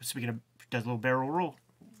 Speaking of, does a little barrel roll.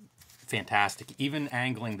 Fantastic. Even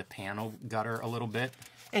angling the panel gutter a little bit.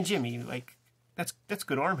 And Jimmy, like, that's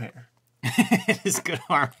good arm hair. It is good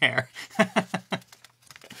arm hair.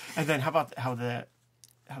 And then how about how the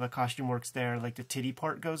costume works there? Like the titty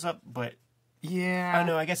part goes up, but yeah. Oh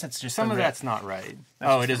no, I guess that's just some of that's not right.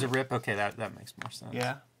 It is a rip. Okay, that makes more sense.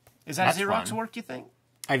 Yeah, is that Xerox work? You think?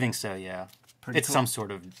 I think so. Yeah, it's cool. Some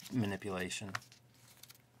sort of manipulation.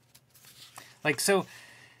 Like so,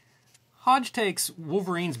 Hodge takes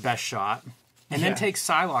Wolverine's best shot, and then takes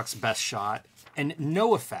Psylocke's best shot, and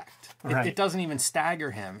no effect. It doesn't even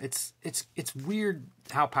stagger him. It's weird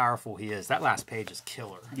how powerful he is. That last page is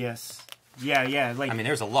killer. Yes. Yeah. Like, I mean,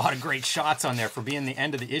 there's a lot of great shots on there for being the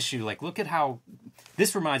end of the issue. Like, look at how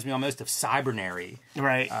this reminds me almost of Cybernary,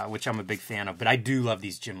 right? Which I'm a big fan of. But I do love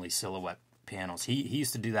these Jim Lee silhouette panels. He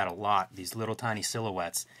used to do that a lot. These little tiny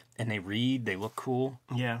silhouettes, and they look cool.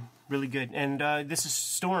 Yeah, really good. And this is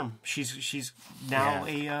Storm. She's now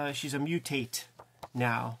she's a mutate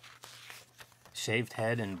now. Shaved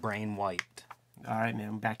head and brain white. All right,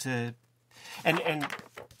 man. Back to and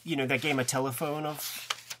you know that game of telephone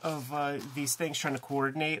of these things trying to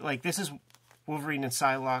coordinate. Like this is Wolverine and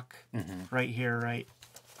Psylocke right here, right?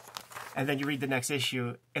 And then you read the next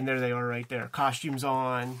issue, and there they are right there. Costumes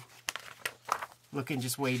on, looking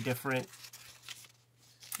just way different.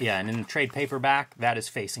 Yeah, and in the trade paperback, that is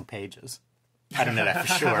facing pages. I don't know that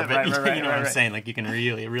for sure, but you know what I'm saying. Like you can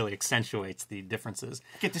really accentuates the differences.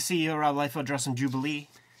 Get to see Rob Liefeld draw some Jubilee.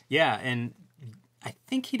 Yeah, and I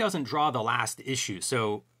think he doesn't draw the last issue,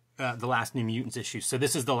 so the last New Mutants issue. So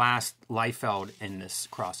this is the last Liefeld in this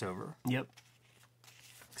crossover. Yep.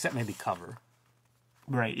 Except maybe cover.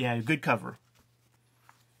 Right. Yeah. Good cover.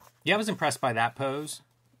 Yeah, I was impressed by that pose.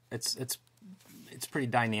 It's pretty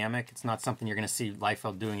dynamic. It's not something you're going to see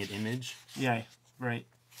Liefeld doing at Image. Yeah. Right.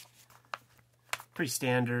 Pretty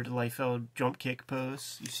standard Liefeld jump kick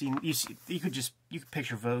pose. You could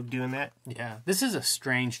picture Vogue doing that. Yeah, this is a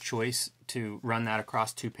strange choice to run that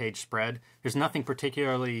across 2-page spread. There's nothing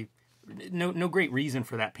particularly, no great reason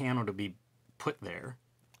for that panel to be put there.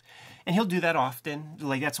 And he'll do that often.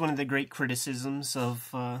 Like that's one of the great criticisms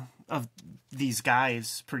of these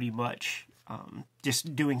guys, pretty much,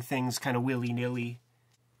 just doing things kind of willy-nilly.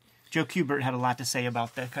 Joe Kubert had a lot to say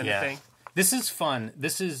about that kind of thing. This is fun.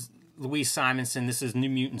 This is Louise Simonson. This is New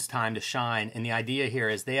Mutants' time to shine. And the idea here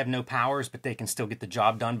is they have no powers, but they can still get the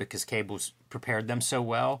job done because Cable's prepared them so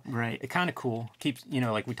well. Right. It's kind of cool. Keeps,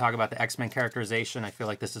 like we talk about the X-Men characterization. I feel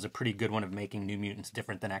like this is a pretty good one of making New Mutants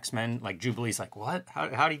different than X-Men. Like Jubilee's like, what?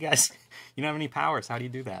 How do you guys, you don't have any powers. How do you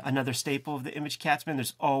do that? Another staple of the Image Catsman,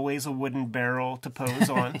 there's always a wooden barrel to pose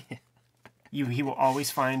on. He will always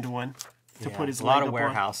find one to put his leg up on. A lot of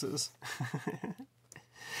warehouses.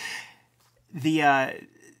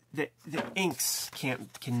 The inks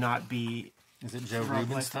cannot be. Is it Joe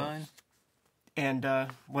Rubenstein? And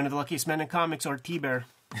one of the luckiest men in comics, or T-Bear.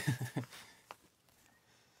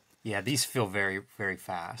 Yeah, these feel very, very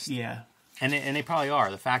fast. Yeah, and they probably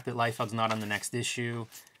are. The fact that Liefeld's not on the next issue,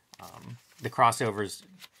 the crossovers,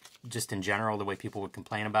 just in general, the way people would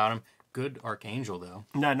complain about them, good Archangel, though.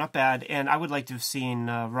 No, not bad. And I would like to have seen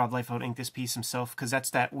Rob Liefeld ink this piece himself, because that's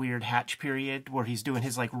that weird hatch period where he's doing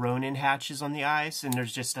his, like, Ronin hatches on the eyes, and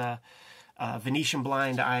there's just a Venetian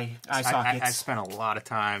blind eye sockets. I spent a lot of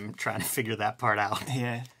time trying to figure that part out.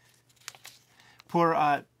 Yeah. Poor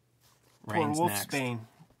Rain's Wolfsbane.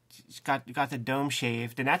 Got the dome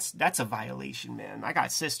shaved, and that's a violation, man. I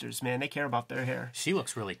got sisters, man. They care about their hair. She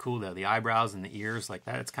looks really cool, though. The eyebrows and the ears, like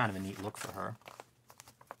that, it's kind of a neat look for her.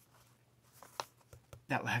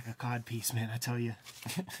 That lack of cod piece, man, I tell you.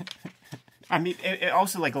 I mean, it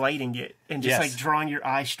also, like, lighting it and just, like, drawing your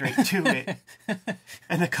eye straight to it.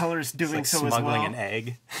 And the color is doing like so as well. smuggling an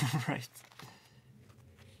egg. Right.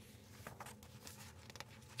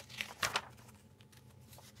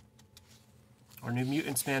 Our New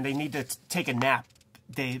Mutants, man, they need to take a nap.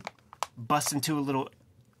 They bust into a little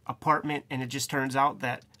apartment, and it just turns out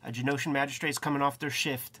that a Genosian magistrate's coming off their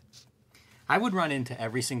shift. I would run into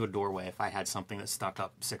every single doorway if I had something that stuck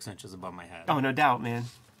up 6 inches above my head. Oh, no doubt, man.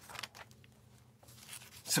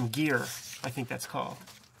 Some gear, I think that's called.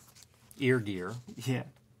 Ear gear. Yeah.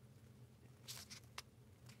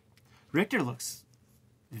 Richter looks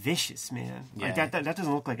vicious, man. Yeah. Like that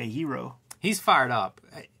doesn't look like a hero. He's fired up.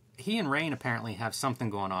 He and Rain apparently have something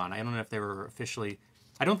going on. I don't know if they were officially...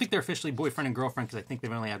 I don't think they're officially boyfriend and girlfriend because I think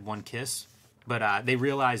they've only had one kiss. But they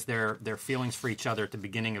realized their feelings for each other at the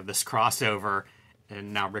beginning of this crossover,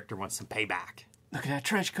 and now Richter wants some payback. Look at that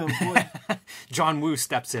trench coat, boy. John Woo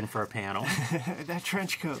steps in for a panel. That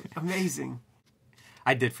trench coat, amazing.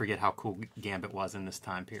 I did forget how cool Gambit was in this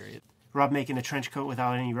time period. Rob making a trench coat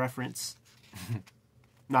without any reference.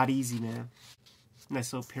 Not easy, man.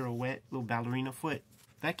 Nice little pirouette, little ballerina foot.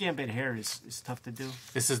 That Gambit hair is tough to do.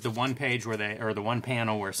 This is the one page where the one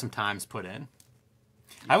panel where some time's put in.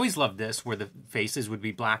 I always loved this, where the faces would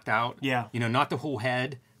be blacked out. Yeah. You know, not the whole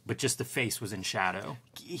head, but just the face was in shadow.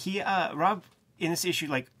 Rob, in this issue,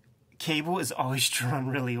 like, Cable is always drawn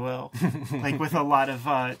really well. Like, with a lot of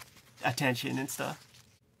attention and stuff.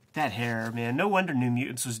 That hair, man. No wonder New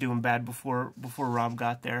Mutants was doing bad before Rob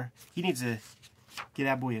got there. He needs to get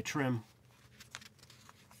that boy a trim.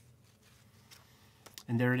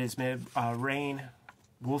 And there it is, man. Rain,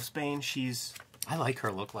 Wolfsbane, I like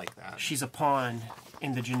her look like that. She's a pawn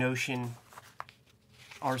in the Genosian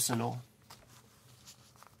arsenal.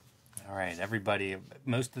 All right, everybody.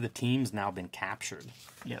 Most of the team's now been captured.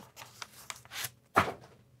 Yep.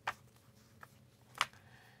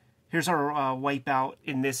 Here's our wipeout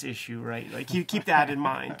in this issue, right? Like, keep that in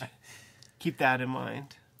mind. Keep that in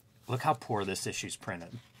mind. Look how poor this issue's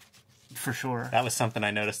printed. For sure. That was something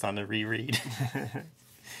I noticed on the reread.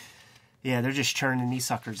 Yeah, they're just churning these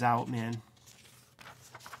suckers out, man.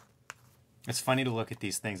 It's funny to look at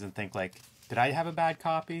these things and think, like, did I have a bad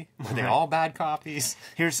copy? Were they all bad copies?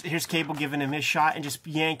 Here's Cable giving him his shot and just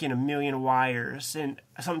yanking a million wires. And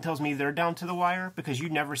something tells me they're down to the wire, because you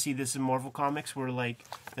never see this in Marvel Comics where, like,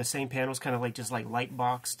 the same panel's kind of like just like light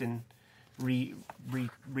boxed and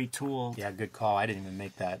retooled. Yeah, good call. I didn't even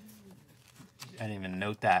make that. I didn't even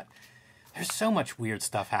note that. There's so much weird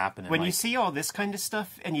stuff happening. When you see all this kind of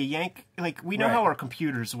stuff and you yank, like, we know how our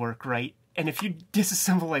computers work, right? And if you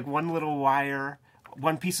disassemble, like, one little wire,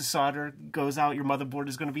 one piece of solder goes out, your motherboard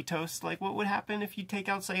is going to be toast. Like, what would happen if you take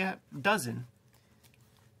out, say, a dozen?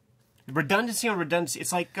 Redundancy on redundancy.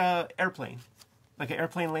 It's like airplane. Like an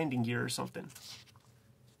airplane landing gear or something.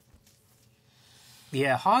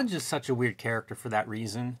 Yeah, Hodge is such a weird character for that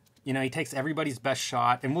reason. You know, he takes everybody's best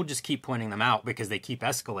shot, and we'll just keep pointing them out because they keep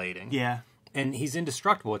escalating. Yeah. And he's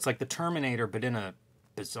indestructible. It's like the Terminator, but in a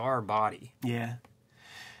bizarre body. Yeah.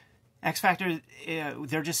 X-Factor,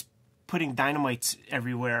 they're just putting dynamites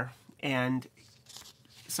everywhere, and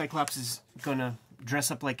Cyclops is gonna dress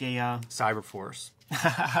up like a... Cyberforce.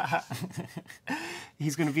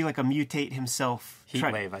 He's gonna be like a mutate himself.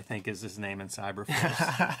 Heatwave, I think, is his name in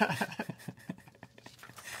Cyberforce.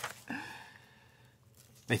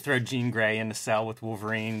 They throw Jean Grey in the cell with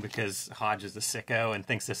Wolverine because Hodge is a sicko and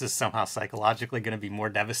thinks this is somehow psychologically going to be more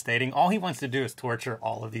devastating. All he wants to do is torture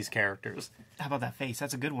all of these characters. How about that face?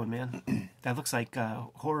 That's a good one, man. That looks like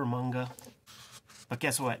horror manga. But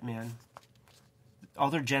guess what, man? All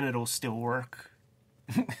their genitals still work.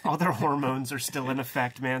 All their hormones are still in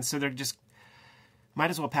effect, man. So they're just... might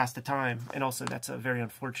as well pass the time. And also, that's a very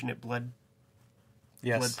unfortunate blood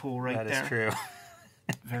pool right there. That is true.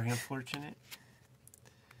 Very unfortunate.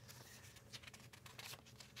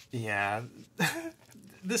 Yeah,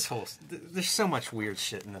 there's so much weird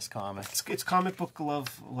shit in this comic. It's comic book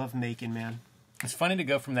love making, man. It's funny to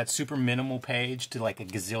go from that super minimal page to like a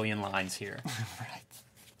gazillion lines here. Right.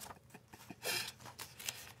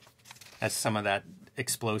 That's some of that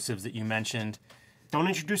explosives that you mentioned. Don't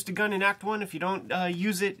introduce the gun in Act 1 if you don't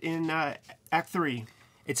use it in Act 3.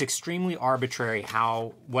 It's extremely arbitrary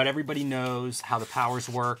what everybody knows, how the powers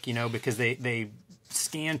work, you know, because they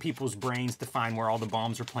scan people's brains to find where all the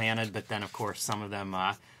bombs are planted, but then, of course, some of them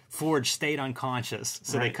Forge stayed unconscious,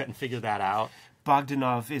 so they couldn't figure that out.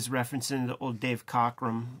 Bogdanov is referencing the old Dave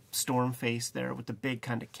Cockrum storm face there with the big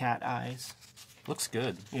kind of cat eyes. Looks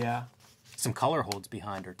good. Yeah. Some color holds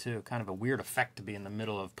behind her, too. Kind of a weird effect to be in the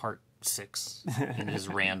middle of part 6 and just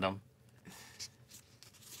random.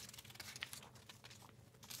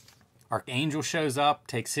 Archangel shows up,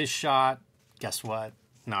 takes his shot. Guess what?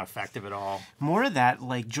 Not effective at all. More of that,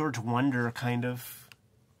 like, George Wonder kind of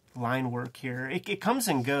line work here. It comes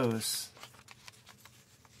and goes.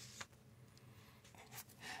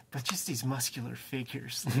 But just these muscular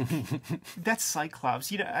figures. Like, that's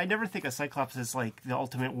Cyclops. You know, I never think of Cyclops as, like, the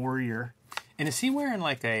ultimate warrior. And is he wearing,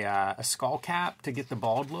 like, a skull cap to get the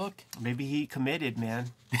bald look? Maybe he committed, man.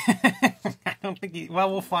 I don't think he...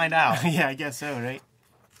 Well, we'll find out. Yeah, I guess so, right?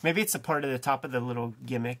 Maybe it's a part of the top of the little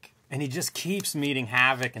gimmick. And he just keeps meeting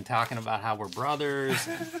Havoc and talking about how we're brothers.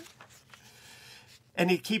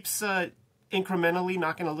 And he keeps incrementally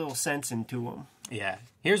knocking a little sense into him. Yeah.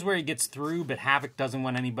 Here's where he gets through, but Havoc doesn't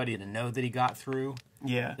want anybody to know that he got through.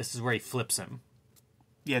 Yeah. This is where he flips him.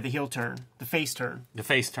 Yeah, the heel turn. The face turn. The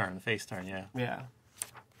face turn, yeah. Yeah.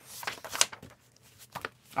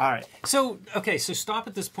 All right. So, okay, so stop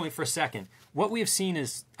at this point for a second. What we have seen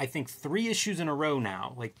is, I think, 3 issues in a row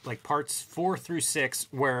now, like parts 4 through 6,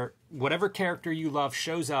 where whatever character you love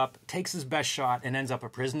shows up, takes his best shot, and ends up a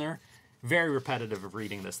prisoner. Very repetitive of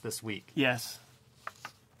reading this week. Yes.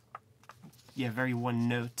 Yeah, very one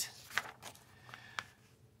note.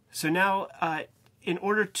 So now, in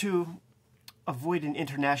order to avoid an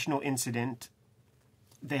international incident,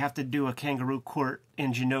 they have to do a kangaroo court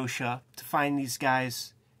in Genosha to find these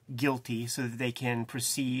guys guilty so that they can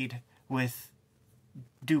proceed with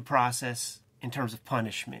due process in terms of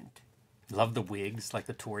punishment. Love the wigs, like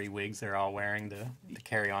the Tory wigs they're all wearing to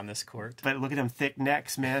carry on this court. But look at them thick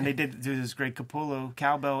necks, man. They did do those great Capullo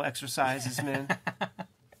cowbell exercises, man.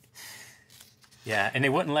 Yeah, and they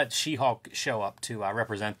wouldn't let She-Hulk show up to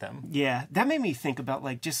represent them. Yeah, that made me think about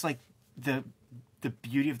just the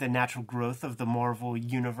beauty of the natural growth of the Marvel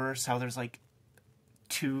universe, how there's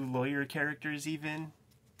 2 lawyer characters even.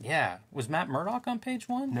 Yeah. Was Matt Murdock on page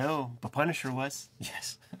 1? No, but Punisher was.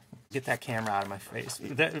 Yes. Get that camera out of my face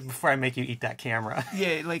before I make you eat that camera.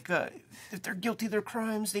 Yeah, if they're guilty of their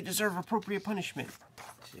crimes, they deserve appropriate punishment.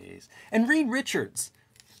 Jeez. And Reed Richards.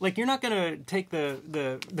 You're not going to take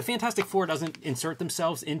the Fantastic Four doesn't insert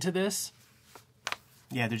themselves into this.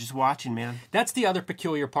 Yeah, they're just watching, man. That's the other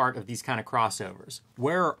peculiar part of these kind of crossovers.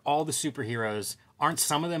 Where are all the superheroes? Aren't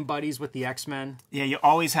some of them buddies with the X-Men? Yeah, you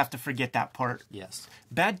always have to forget that part. Yes.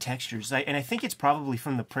 Bad textures, and I think it's probably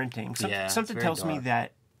from the printing. Something tells me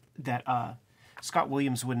that Scott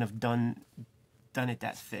Williams wouldn't have done it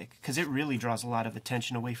that thick, because it really draws a lot of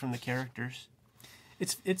attention away from the characters.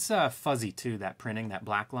 It's fuzzy too, that printing, that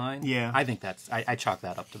black line. Yeah. I think I chalk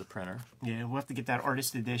that up to the printer. Yeah, we'll have to get that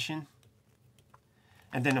artist edition.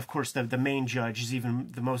 And then, of course, the main judge is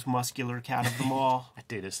even the most muscular cat of them all. That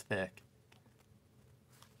dude is thick.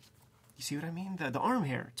 You see what I mean? The arm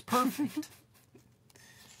hair. It's perfect.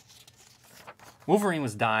 Wolverine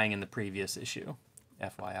was dying in the previous issue.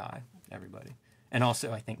 FYI, everybody. And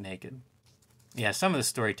also, I think, naked. Yeah, some of the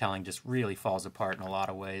storytelling just really falls apart in a lot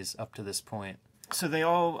of ways up to this point. So they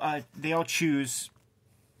all choose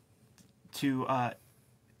to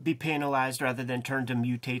be penalized rather than turn to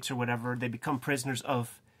mutates or whatever. They become prisoners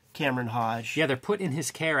of Cameron Hodge. Yeah, they're put in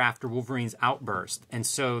his care after Wolverine's outburst, and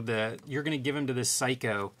so you're going to give him to this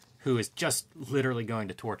psycho who is just literally going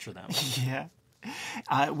to torture them.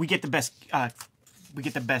 Yeah, we get the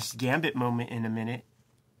best Gambit moment in a minute.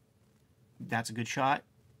 That's a good shot.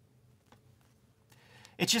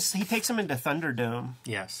 It's just he takes him into Thunderdome.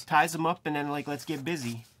 Yes. Ties him up and then let's get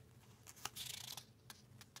busy.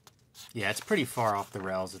 Yeah, it's pretty far off the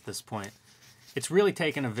rails at this point. It's really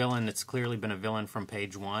taken a villain that's clearly been a villain from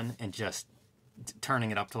page 1 and just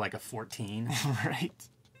turning it up to a 14. Right.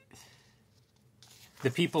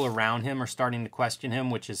 The people around him are starting to question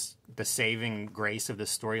him, which is the saving grace of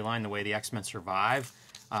this storyline, the way the X-Men survive.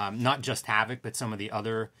 Not just Havoc, but some of the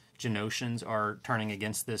other Genosians are turning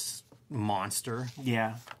against this monster.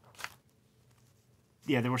 Yeah.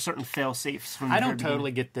 Yeah, there were certain fail-safes from the I very don't beginning.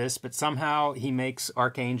 totally get this, but somehow he makes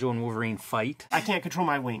Archangel and Wolverine fight. I can't control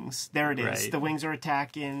my wings. There it is. Right. The wings are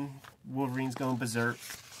attacking. Wolverine's going berserk.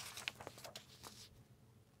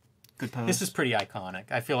 Good pose. This is pretty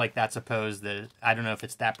iconic. I feel like that's a pose that, I don't know if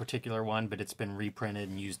it's that particular one, but it's been reprinted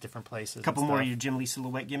and used different places. A couple more of your Jim Lee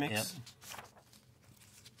silhouette gimmicks. Yep.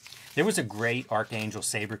 There was a great Archangel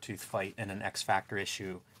Sabretooth fight in an X Factor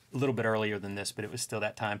issue a little bit earlier than this, but it was still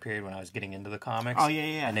that time period when I was getting into the comics. Oh, yeah,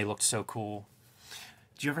 yeah. And they looked so cool.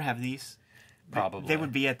 Did you ever have these? Probably. They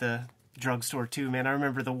would be at the drugstore, too, man. I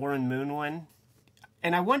remember the Warren Moon one.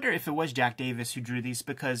 And I wonder if it was Jack Davis who drew these,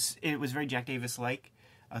 because it was very Jack Davis-like.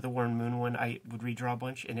 The Warren Moon one, I would redraw a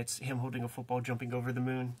bunch, and it's him holding a football jumping over the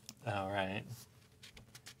moon. Oh, right.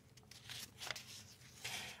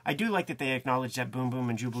 I do like that they acknowledge that Boom Boom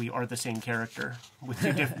and Jubilee are the same character with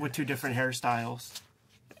two different hairstyles.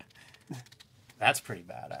 That's pretty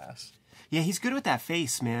badass. Yeah, he's good with that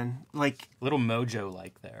face, man. Like, Little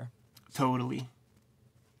Mojo-like there. Totally.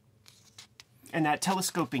 And that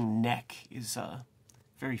telescoping neck is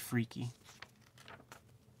very freaky.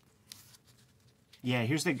 Yeah,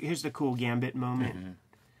 here's the cool Gambit moment. Mm-hmm.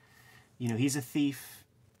 You know, he's a thief.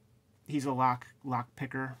 He's a lock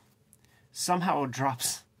picker. Somehow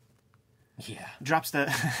drops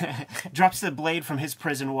the blade from his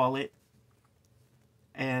prison wallet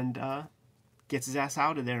and gets his ass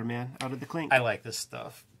out of there, man, out of the clink. I like this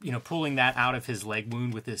stuff. You know, pulling that out of his leg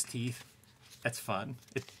wound with his teeth. That's fun.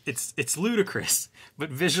 It's ludicrous,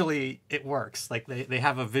 but visually it works. Like they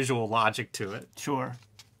have a visual logic to it. Sure.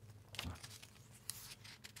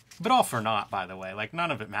 But all for naught, by the way. Like,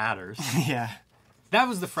 none of it matters. Yeah. That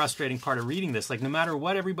was the frustrating part of reading this. Like, no matter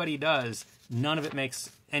what everybody does, none of it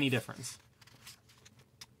makes any difference.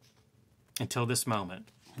 Until this moment.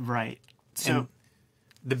 Right. So, and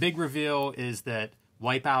the big reveal is that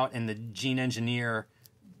Wipeout and the Gene Engineer,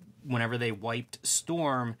 whenever they wiped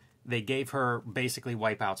Storm, they gave her basically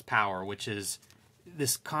Wipeout's power, which is...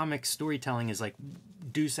 This comic storytelling is like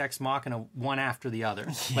Deus Ex Machina, one after the other.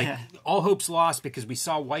 Yeah. Like, all hope's lost because we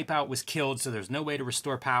saw Wipeout was killed, so there's no way to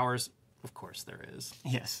restore powers. Of course there is.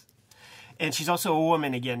 Yes. And she's also a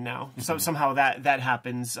woman again now. Mm-hmm. So somehow that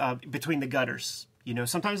happens between the gutters. You know,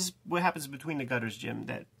 sometimes what happens between the gutters, Jim,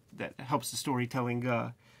 that helps the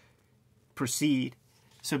storytelling proceed.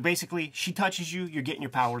 So basically, she touches you, you're getting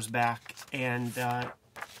your powers back, and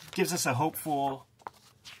gives us a hopeful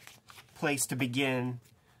place to begin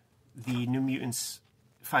the New Mutants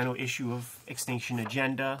final issue of X-Tinction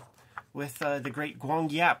Agenda with the great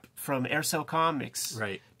Guang Yap from Aircell Comics.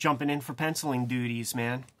 Right. Jumping in for penciling duties,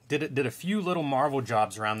 man. Did a few little Marvel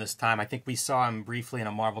jobs around this time. I think we saw him briefly in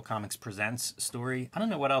a Marvel Comics Presents story. I don't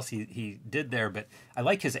know what else he did there, but I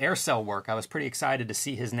like his Aircell work. I was pretty excited to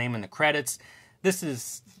see his name in the credits. This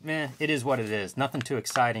is, it is what it is. Nothing too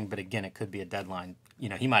exciting, but again, it could be a deadline. You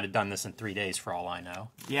know, he might have done this in 3 days for all I know.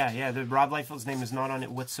 Yeah, the Rob Liefeld's name is not on it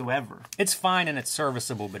whatsoever. It's fine and it's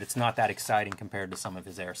serviceable, but it's not that exciting compared to some of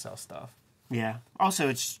his Aircell stuff. Yeah. Also,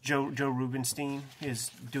 it's Joe Rubenstein is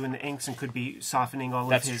doing the inks and could be softening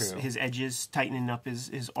all of his edges, tightening up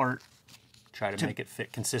his art. Try to make it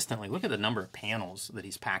fit consistently. Look at the number of panels that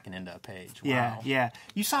he's packing into a page. Wow. Yeah.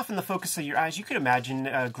 You soften the focus of your eyes. You could imagine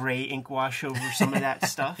a gray ink wash over some of that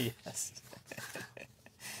stuff. Yes.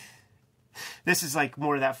 This is like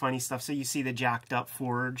more of that funny stuff. So you see the jacked up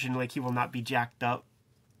Forge, and like he will not be jacked up,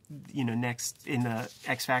 you know, next in the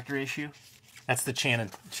X Factor issue. That's the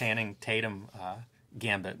Channing Tatum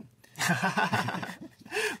gambit.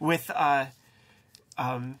 With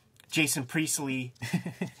Jason Priestley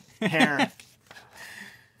hair.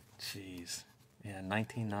 Jeez. Yeah,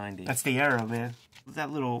 1990. That's the era, man.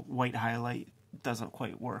 That little white highlight doesn't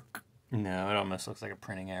quite work. No, it almost looks like a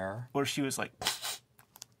printing error. Or she was like,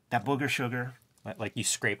 that booger sugar. Like you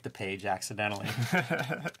scraped the page accidentally.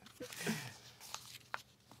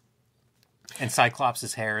 And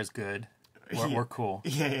Cyclops' hair is good. We're cool.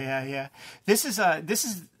 Yeah. This is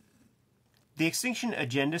the X-Tinction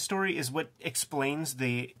Agenda story is what explains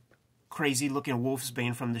the crazy looking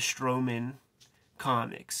Wolfsbane from the Strowman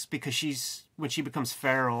comics, because when she becomes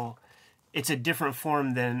feral, it's a different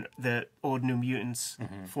form than the old New Mutants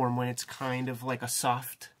form, when it's kind of like a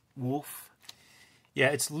soft wolf. Yeah,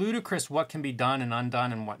 it's ludicrous what can be done and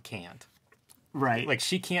undone and what can't. Right. Like,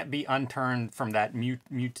 she can't be unturned from that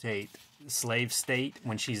mutate slave state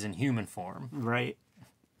when she's in human form. Right.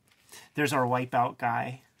 There's our Wipeout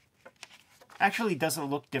guy. Actually doesn't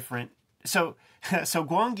look different. So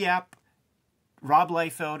Guang Yap, Rob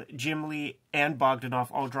Liefeld, Jim Lee, and Bogdanov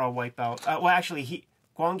all draw Wipeout. Well, actually,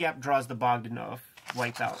 Guang Yap draws the Bogdanov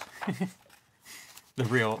Wipeout. The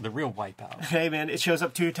real Wipeout. Hey, man, it shows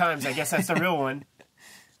up 2 times. I guess that's the real one.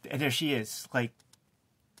 And there she is, like,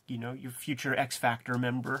 you know, your future X Factor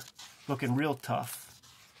member, looking real tough.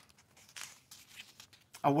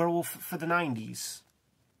 A werewolf for the 90s.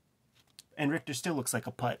 And Richter still looks like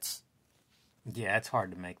a putz. Yeah, it's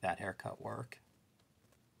hard to make that haircut work.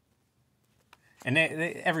 And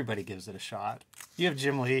everybody gives it a shot. You have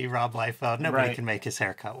Jim Lee, Rob Liefeld. Nobody can make his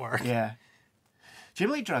haircut work. Yeah. Jim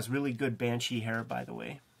Lee draws really good Banshee hair, by the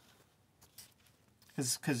way.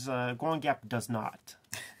 Because Guan Gap does not.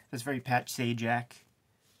 It's very Pat Sajak.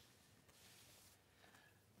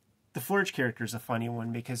 The Forge character is a funny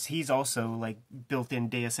one because he's also like built-in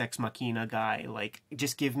Deus Ex Machina guy. Like,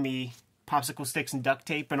 just give me popsicle sticks and duct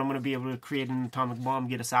tape and I'm going to be able to create an atomic bomb,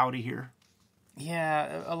 get us out of here.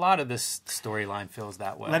 Yeah, a lot of this storyline feels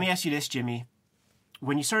that way. Let me ask you this, Jimmy.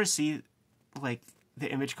 When you started to see, like, the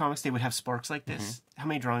Image comics, they would have sparks like this. How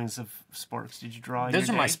many drawings of sparks did you draw in Those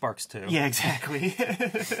your are day? my sparks, too. Yeah, exactly.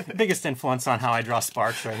 Biggest influence on how I draw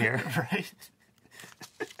sparks right here. Right?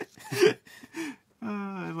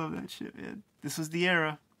 Oh, I love that shit, man. This was the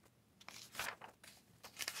era.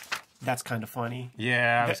 That's kind of funny.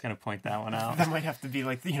 Yeah, I was going to point that one out. That might have to be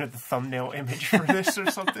like, the thumbnail image for this or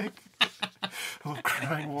something. A little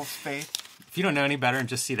crying wolf's face. If you don't know any better and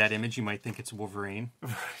just see that image, you might think it's Wolverine.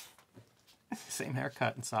 Same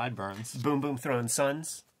haircut and sideburns. Boom Boom throwing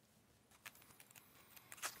suns.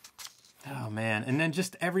 Oh, man. And then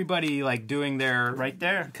just everybody, like, doing their... Right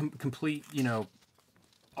there. Complete,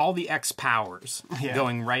 all the X powers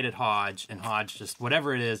going right at Hodge, and Hodge just,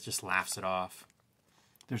 whatever it is, just laughs it off.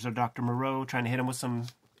 There's our Dr. Moreau trying to hit him with some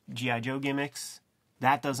G.I. Joe gimmicks.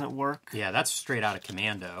 That doesn't work. Yeah, that's straight out of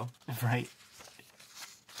Commando. Right.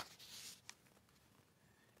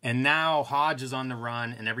 And now Hodge is on the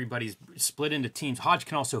run, and everybody's split into teams. Hodge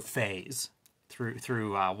can also phase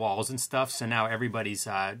through walls and stuff, so now everybody's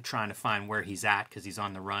trying to find where he's at because he's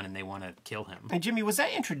on the run, and they want to kill him. And Jimmy, was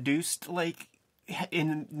that introduced, like,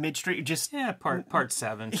 in mid-street? Just part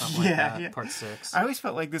 7, something like that. Yeah. Part 6. I always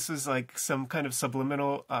felt like this was like some kind of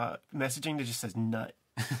subliminal messaging that just says nut.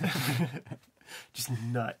 Just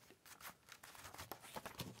nut.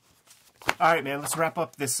 All right, man. Let's wrap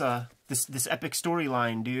up this this epic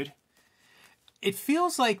storyline, dude. It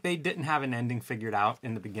feels like they didn't have an ending figured out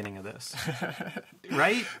in the beginning of this,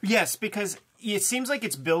 right? Yes, because it seems like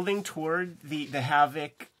it's building toward the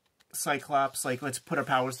Havoc. Cyclops, like, let's put our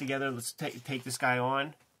powers together, let's take this guy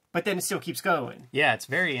on. But then it still keeps going. Yeah, it's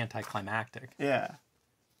very anticlimactic. Yeah.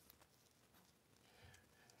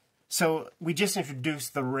 So we just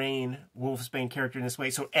introduced the Rain Wolfsbane character in this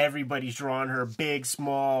way, so everybody's drawing her big,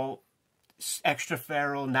 small, extra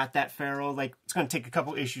feral, not that feral. Like, it's going to take a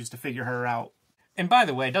couple issues to figure her out. And by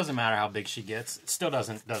the way, it doesn't matter how big she gets. It still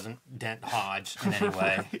doesn't dent Hodge in any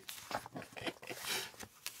way. Right.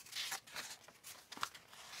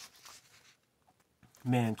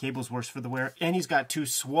 Man, Cable's worse for the wear. And he's got 2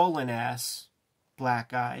 swollen-ass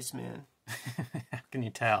black eyes, man. How can you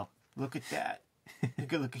tell? Look at that.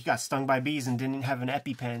 Look, he got stung by bees and didn't have an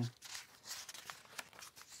EpiPen.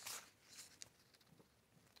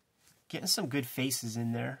 Getting some good faces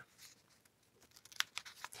in there.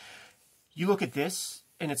 You look at this,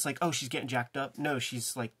 and it's like, oh, she's getting jacked up. No,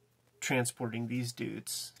 she's, like, transporting these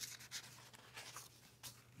dudes.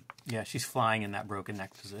 Yeah, she's flying in that broken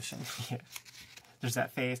neck position. Yeah. There's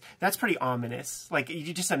that phase. That's pretty ominous. Like,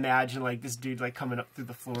 you just imagine, like, this dude, like, coming up through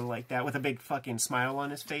the floor like that with a big fucking smile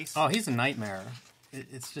on his face. Oh, he's a nightmare.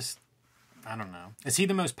 It's just, I don't know. Is he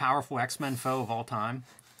the most powerful X-Men foe of all time?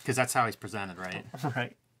 Because that's how he's presented, right?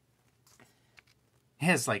 Right. He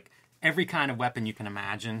has, like, every kind of weapon you can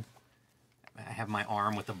imagine. I have my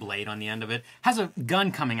arm with a blade on the end of it. Has a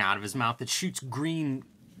gun coming out of his mouth that shoots green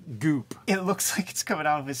goop. It looks like it's coming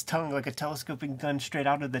out of his tongue, like a telescoping gun straight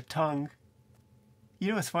out of the tongue. You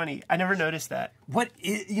know what's funny? I never noticed that. What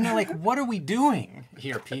are we doing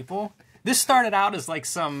here, people? This started out as like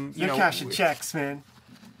some, You're cashing checks, man.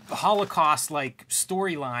 Holocaust like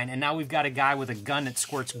storyline, and now we've got a guy with a gun that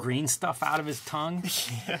squirts green stuff out of his tongue.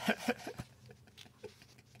 Yeah.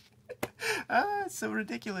 It's so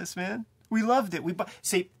ridiculous, man. We loved it.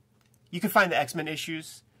 See, you could find the X-Men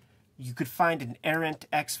issues. You could find an errant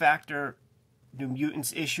X-Factor New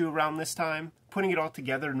Mutants issue around this time. Putting it all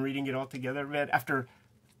together and reading it all together, man, after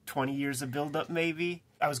 20 years of build-up, maybe.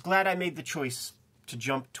 I was glad I made the choice to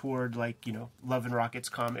jump toward, like, Love and Rockets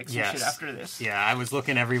comics and shit after this. Yeah, I was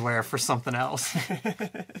looking everywhere for something else.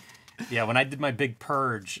 Yeah, when I did my big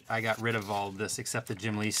purge, I got rid of all of this except the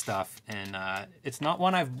Jim Lee stuff, and it's not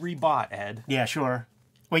one I've rebought, Ed. Yeah, sure.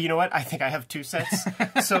 Well, you know what? I think I have 2 sets,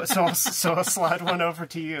 so I'll slide one over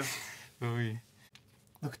to you. Ooh.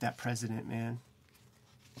 Look at that president, man.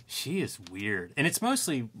 She is weird. And it's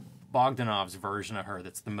mostly Bogdanov's version of her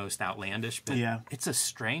that's the most outlandish, but it's a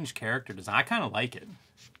strange character design. I kind of like it.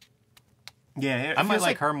 Yeah, I might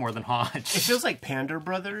like her more than Hodge. It feels like Pander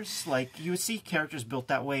Brothers. Like, you would see characters built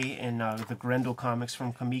that way in the Grendel comics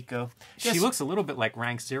from Kamiko. She looks a little bit like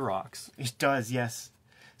Rank Xerox. It does, yes.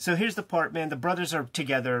 So here's the part, man. The brothers are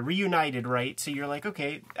together, reunited, right? So you're like,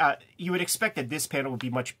 okay, you would expect that this panel would be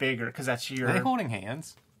much bigger because that's your... Are they holding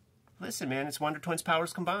hands? Listen, man, it's Wonder Twins'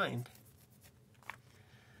 powers combined.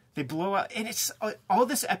 They blow out, and it's all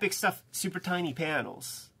this epic stuff, super tiny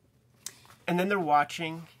panels. And then they're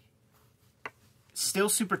watching, still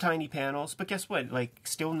super tiny panels, but guess what? Like,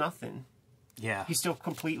 still nothing. Yeah. He's still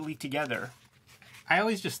completely together. I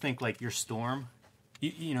always just think, like, your Storm...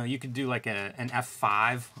 You know, you could do like an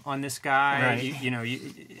F5 on this guy. Right.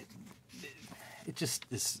 It just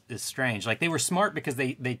is strange. Like, they were smart because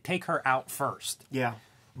they take her out first. Yeah.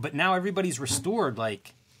 But now everybody's restored.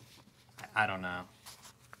 Like, I don't know.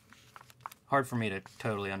 Hard for me to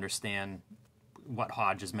totally understand what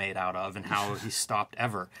Hodge is made out of and how he's stopped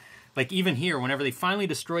ever. Like, even here, whenever they finally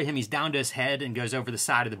destroy him, he's down to his head and goes over the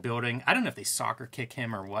side of the building. I don't know if they soccer kick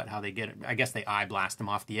him or what, how they get it. I guess they eye blast him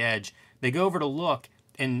off the edge. They go over to look,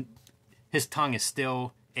 and his tongue is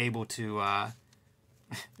still able to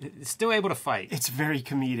fight. It's very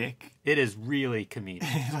comedic. It is really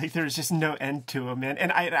comedic. Like, there's just no end to him, man.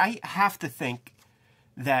 And I have to think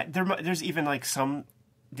that there's even, like, some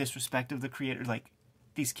disrespect of the creator, like,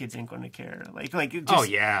 these kids ain't going to care. Like just, oh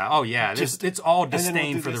yeah. It's all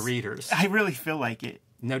disdain for the readers. I really feel like it.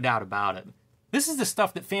 No doubt about it. This is the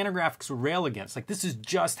stuff that Fantagraphics would rail against. Like, this is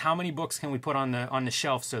just how many books can we put on the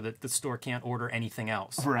shelf so that the store can't order anything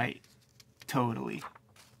else. Right. Totally.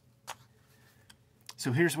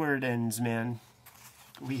 So here's where it ends, man.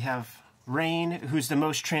 We have Rain, who's the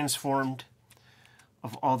most transformed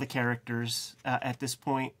of all the characters at this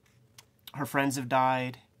point. Her friends have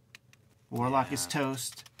died. Warlock is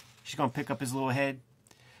toast. She's going to pick up his little head.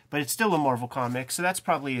 But it's still a Marvel comic, so that's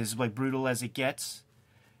probably as, like, brutal as it gets.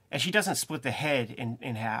 And she doesn't split the head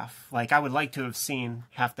in half. Like, I would like to have seen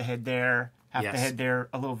half the head there, half the head there,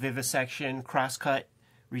 a little vivisection, cross-cut,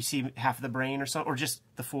 where you see half of the brain or something, or just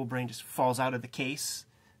the full brain just falls out of the case.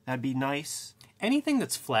 That'd be nice. Anything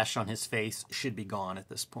that's flesh on his face should be gone at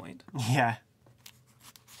this point. Yeah.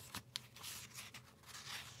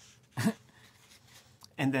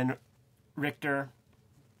 And then Richter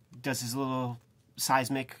does his little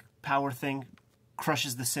seismic power thing,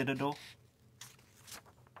 crushes the Citadel.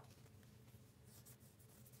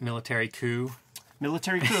 Military coup.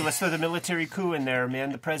 Military coup. Let's throw the military coup in there,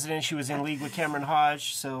 man. The president, she was in league with Cameron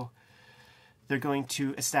Hodge, so they're going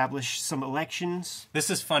to establish some elections. This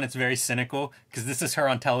is fun. It's very cynical, because this is her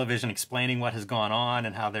on television explaining what has gone on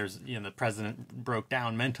and how there's, the president broke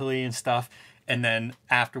down mentally and stuff. And then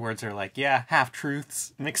afterwards they're like, yeah,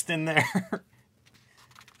 half-truths mixed in there.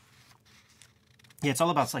 Yeah, it's all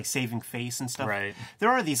about, like, saving face and stuff. Right. There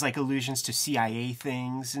are these, like, allusions to CIA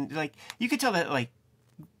things, and, like, you could tell that, like,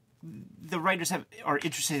 the writers are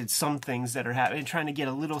interested in some things that are happening, trying to get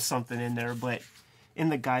a little something in there, but in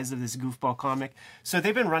the guise of this goofball comic. So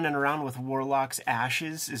they've been running around with Warlock's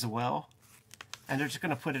ashes as well, and they're just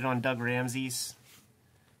going to put it on Doug Ramsey's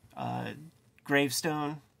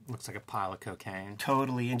gravestone. Looks like a pile of cocaine.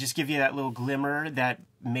 Totally, and just give you that little glimmer that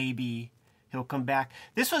maybe he'll come back.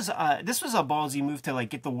 This was a ballsy move to, like,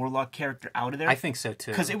 get the Warlock character out of there. I think so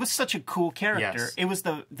too, because it was such a cool character. Yes. It was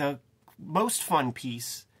the most fun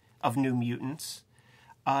piece of New Mutants.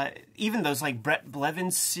 Even those, like, Brett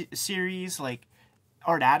Blevins series, like,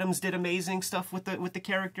 Art Adams did amazing stuff with the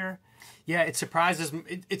character. Yeah, it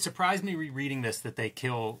surprised me rereading this that they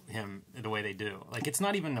kill him the way they do. Like, it's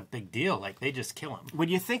not even a big deal. Like, they just kill him. When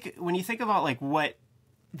you think about, like, what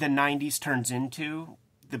the 90s turns into,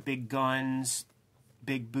 the big guns,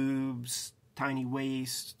 big boobs, tiny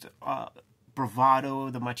waist,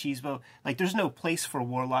 bravado, the machismo, like, there's no place for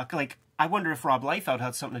Warlock. Like, I wonder if Rob Liefeld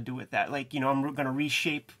had something to do with that. Like, I'm going to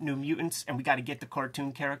reshape New Mutants, and we got to get the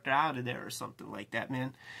cartoon character out of there or something like that,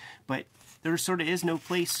 man. But there sort of is no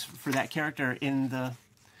place for that character in the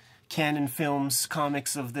canon films,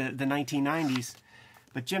 comics of the 1990s.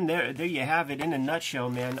 But, Jim, there you have it in a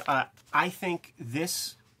nutshell, man. I think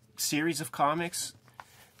this series of comics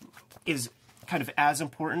is kind of as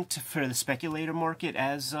important for the speculator market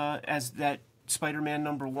as that Spider-Man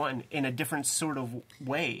 #1 in a different sort of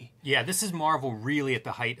way. Yeah, this is Marvel really at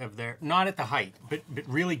the height of not at the height, but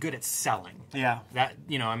really good at selling. Yeah. That,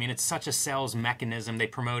 it's such a sales mechanism. They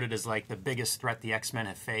promote it as, like, the biggest threat the X-Men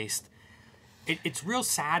have faced. It's real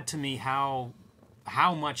sad to me how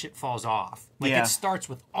much it falls off. Like, It starts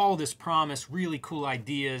with all this promise, really cool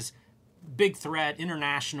ideas, big threat,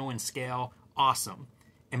 international in scale, awesome.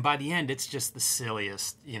 And by the end, it's just the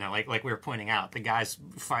silliest, like we were pointing out. The guy's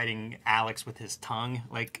fighting Alex with his tongue.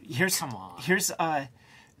 Like, come on. Here's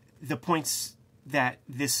the points that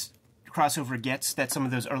this crossover gets that some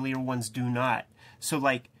of those earlier ones do not. So,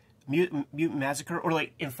 like, Mutant Massacre or,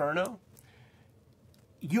 like, Inferno,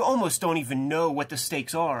 you almost don't even know what the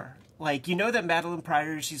stakes are. Like, you know that Madeline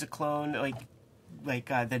Pryor, she's a clone, like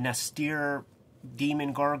the Nastir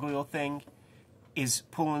demon gargoyle thing is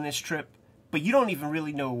pulling this trip, but you don't even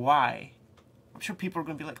really know why. I'm sure people are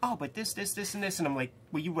going to be like, oh, but this, and this. And I'm like,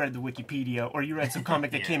 well, you read the Wikipedia, or you read some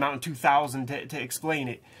comic that came out in 2000 to explain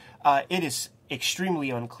it. It is extremely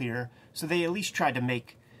unclear. So they at least tried to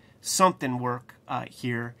make something work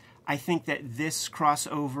here. I think that this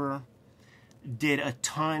crossover did a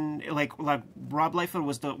ton. Like Rob Liefeld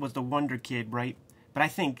was the Wonder Kid, right? But I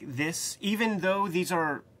think this, even though these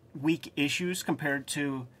are weak issues compared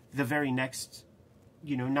to the very next,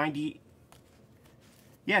 98.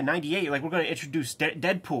 Like, we're going to introduce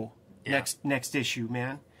Deadpool next issue,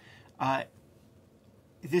 man.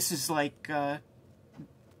 This is like a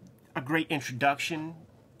great introduction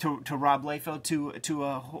to Rob Liefeld to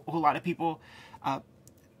a whole lot of people.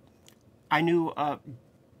 I knew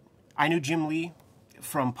Jim Lee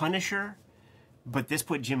from Punisher, but this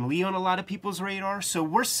put Jim Lee on a lot of people's radar. So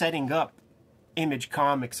we're setting up Image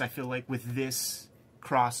Comics, I feel like, with this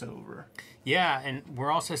crossover. Yeah, and we're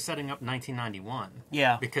also setting up 1991.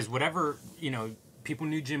 Yeah. Because whatever, people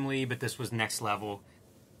knew Jim Lee, but this was next level.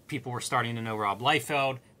 People were starting to know Rob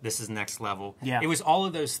Liefeld. This is next level. Yeah. It was all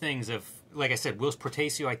of those things of, like I said, Whilce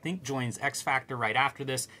Portacio, I think, joins X Factor right after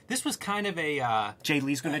this. This was kind of a... Jay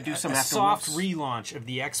Lee's going to do some a after soft Wolves. relaunch of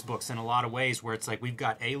the X books in a lot of ways, where it's like we've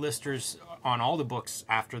got A-listers on all the books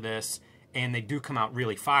after this, and they do come out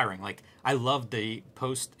really firing. Like, I love the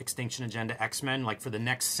post-Extinction Agenda X-Men. Like, for the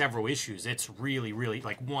next several issues, it's really, really,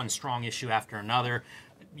 like, one strong issue after another.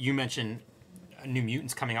 You mentioned New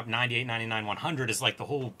Mutants coming up, 98, 99, 100 is like the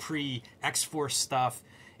whole pre-X-Force stuff.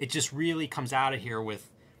 It just really comes out of here with,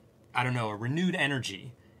 I don't know, a renewed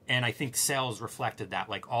energy. And I think sales reflected that.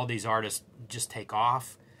 Like, all these artists just take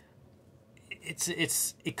off.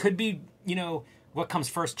 It could be, what comes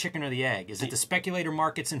first, chicken or the egg? Is it the speculator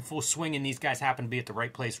market's in full swing and these guys happen to be at the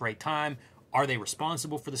right place, right time? Are they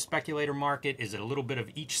responsible for the speculator market? Is it a little bit of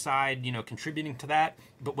each side, contributing to that?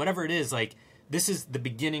 But whatever it is, like, this is the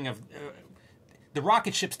beginning of... the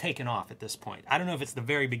rocket ship's taken off at this point. I don't know if it's the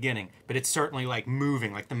very beginning, but it's certainly, like,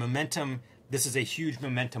 moving. Like, the momentum... This is a huge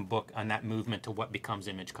momentum book on that movement to what becomes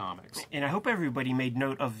Image Comics. And I hope everybody made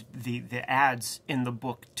note of the ads in the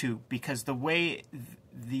book, too, because the way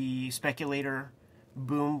the speculator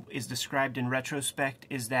boom is described in retrospect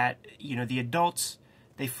is that, the adults,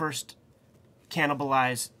 they first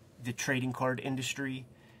cannibalized the trading card industry,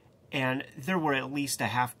 and there were at least a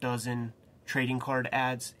half dozen trading card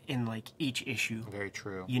ads in, like, each issue. Very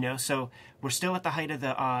true. So we're still at the height of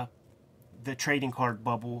the trading card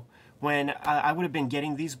bubble. When I would have been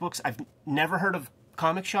getting these books, I've never heard of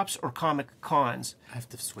comic shops or comic cons. I have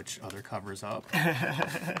to switch other covers up.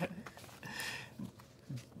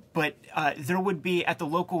 But there would be, at the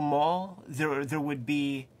local mall, there would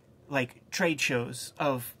be, like, trade shows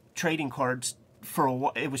of trading cards.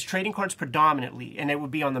 It was trading cards predominantly, and it would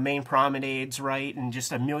be on the main promenades, right? And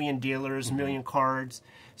just a million dealers, a million cards,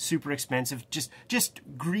 super expensive. Just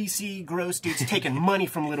greasy, gross dudes taking money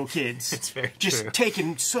from little kids. It's very just true.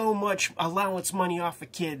 Taking so much allowance money off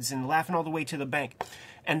of kids and laughing all the way to the bank.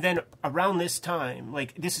 And then around this time,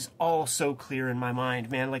 like, this is all so clear in my mind,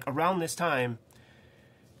 man. Like, around this time,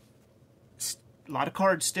 a lot of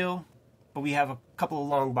cards still, but we have a couple of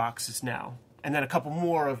long boxes now. And then a couple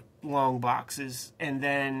more of long boxes. And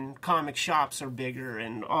then comic shops are bigger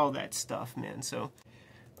and all that stuff, man. So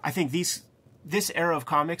I think this era of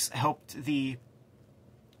comics helped the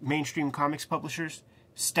mainstream comics publishers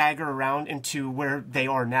stagger around into where they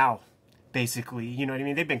are now, basically. You know what I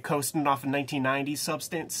mean? They've been coasting off of 1990s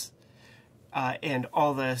substance and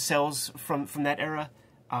all the sales from that era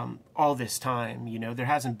all this time. There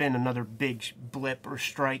hasn't been another big blip or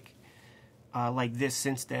strike like this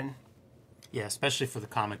since then. Yeah, especially for the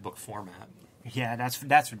comic book format. Yeah, that's for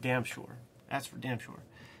damn sure. That's for damn sure.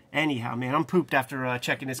 Anyhow, man, I'm pooped after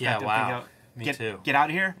checking this goddamn thing out. Me too. Get out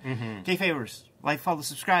of here. Kayfabers, like, follow,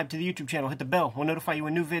 subscribe to the YouTube channel. Hit the bell. We'll notify you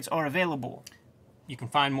when new vids are available. You can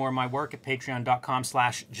find more of my work at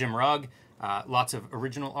patreon.com/JimRugg. Lots of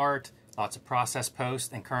original art, lots of process posts,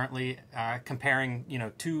 and currently comparing,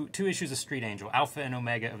 two issues of Street Angel, Alpha and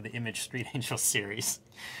Omega of the Image Street Angel series.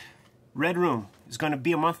 Red Room is going to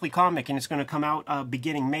be a monthly comic, and it's going to come out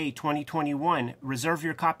beginning May 2021. Reserve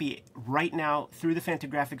your copy right now through the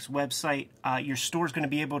Fantagraphics website. Your store's going to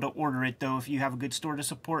be able to order it, though, if you have a good store to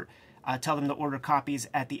support. Tell them to order copies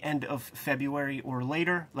at the end of February or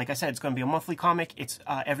later. Like I said, it's going to be a monthly comic. It's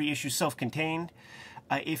every issue self-contained.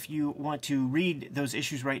 If you want to read those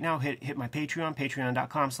issues right now, hit my Patreon,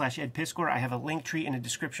 patreon.com/EdPiskor. I have a link tree in the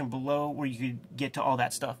description below where you could get to all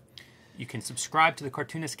that stuff. You can subscribe to the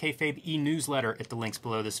Cartoonist Kayfabe e-newsletter at the links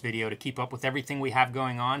below this video to keep up with everything we have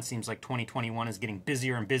going on. Seems like 2021 is getting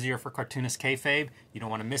busier and busier for Cartoonist Kayfabe. You don't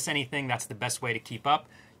want to miss anything. That's the best way to keep up.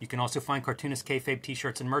 You can also find Cartoonist Kayfabe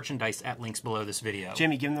t-shirts and merchandise at links below this video.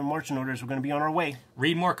 Jimmy, give them the marching orders. We're going to be on our way.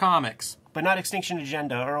 Read more comics. But not Extinction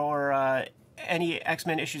Agenda or any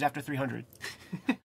X-Men issues after 300.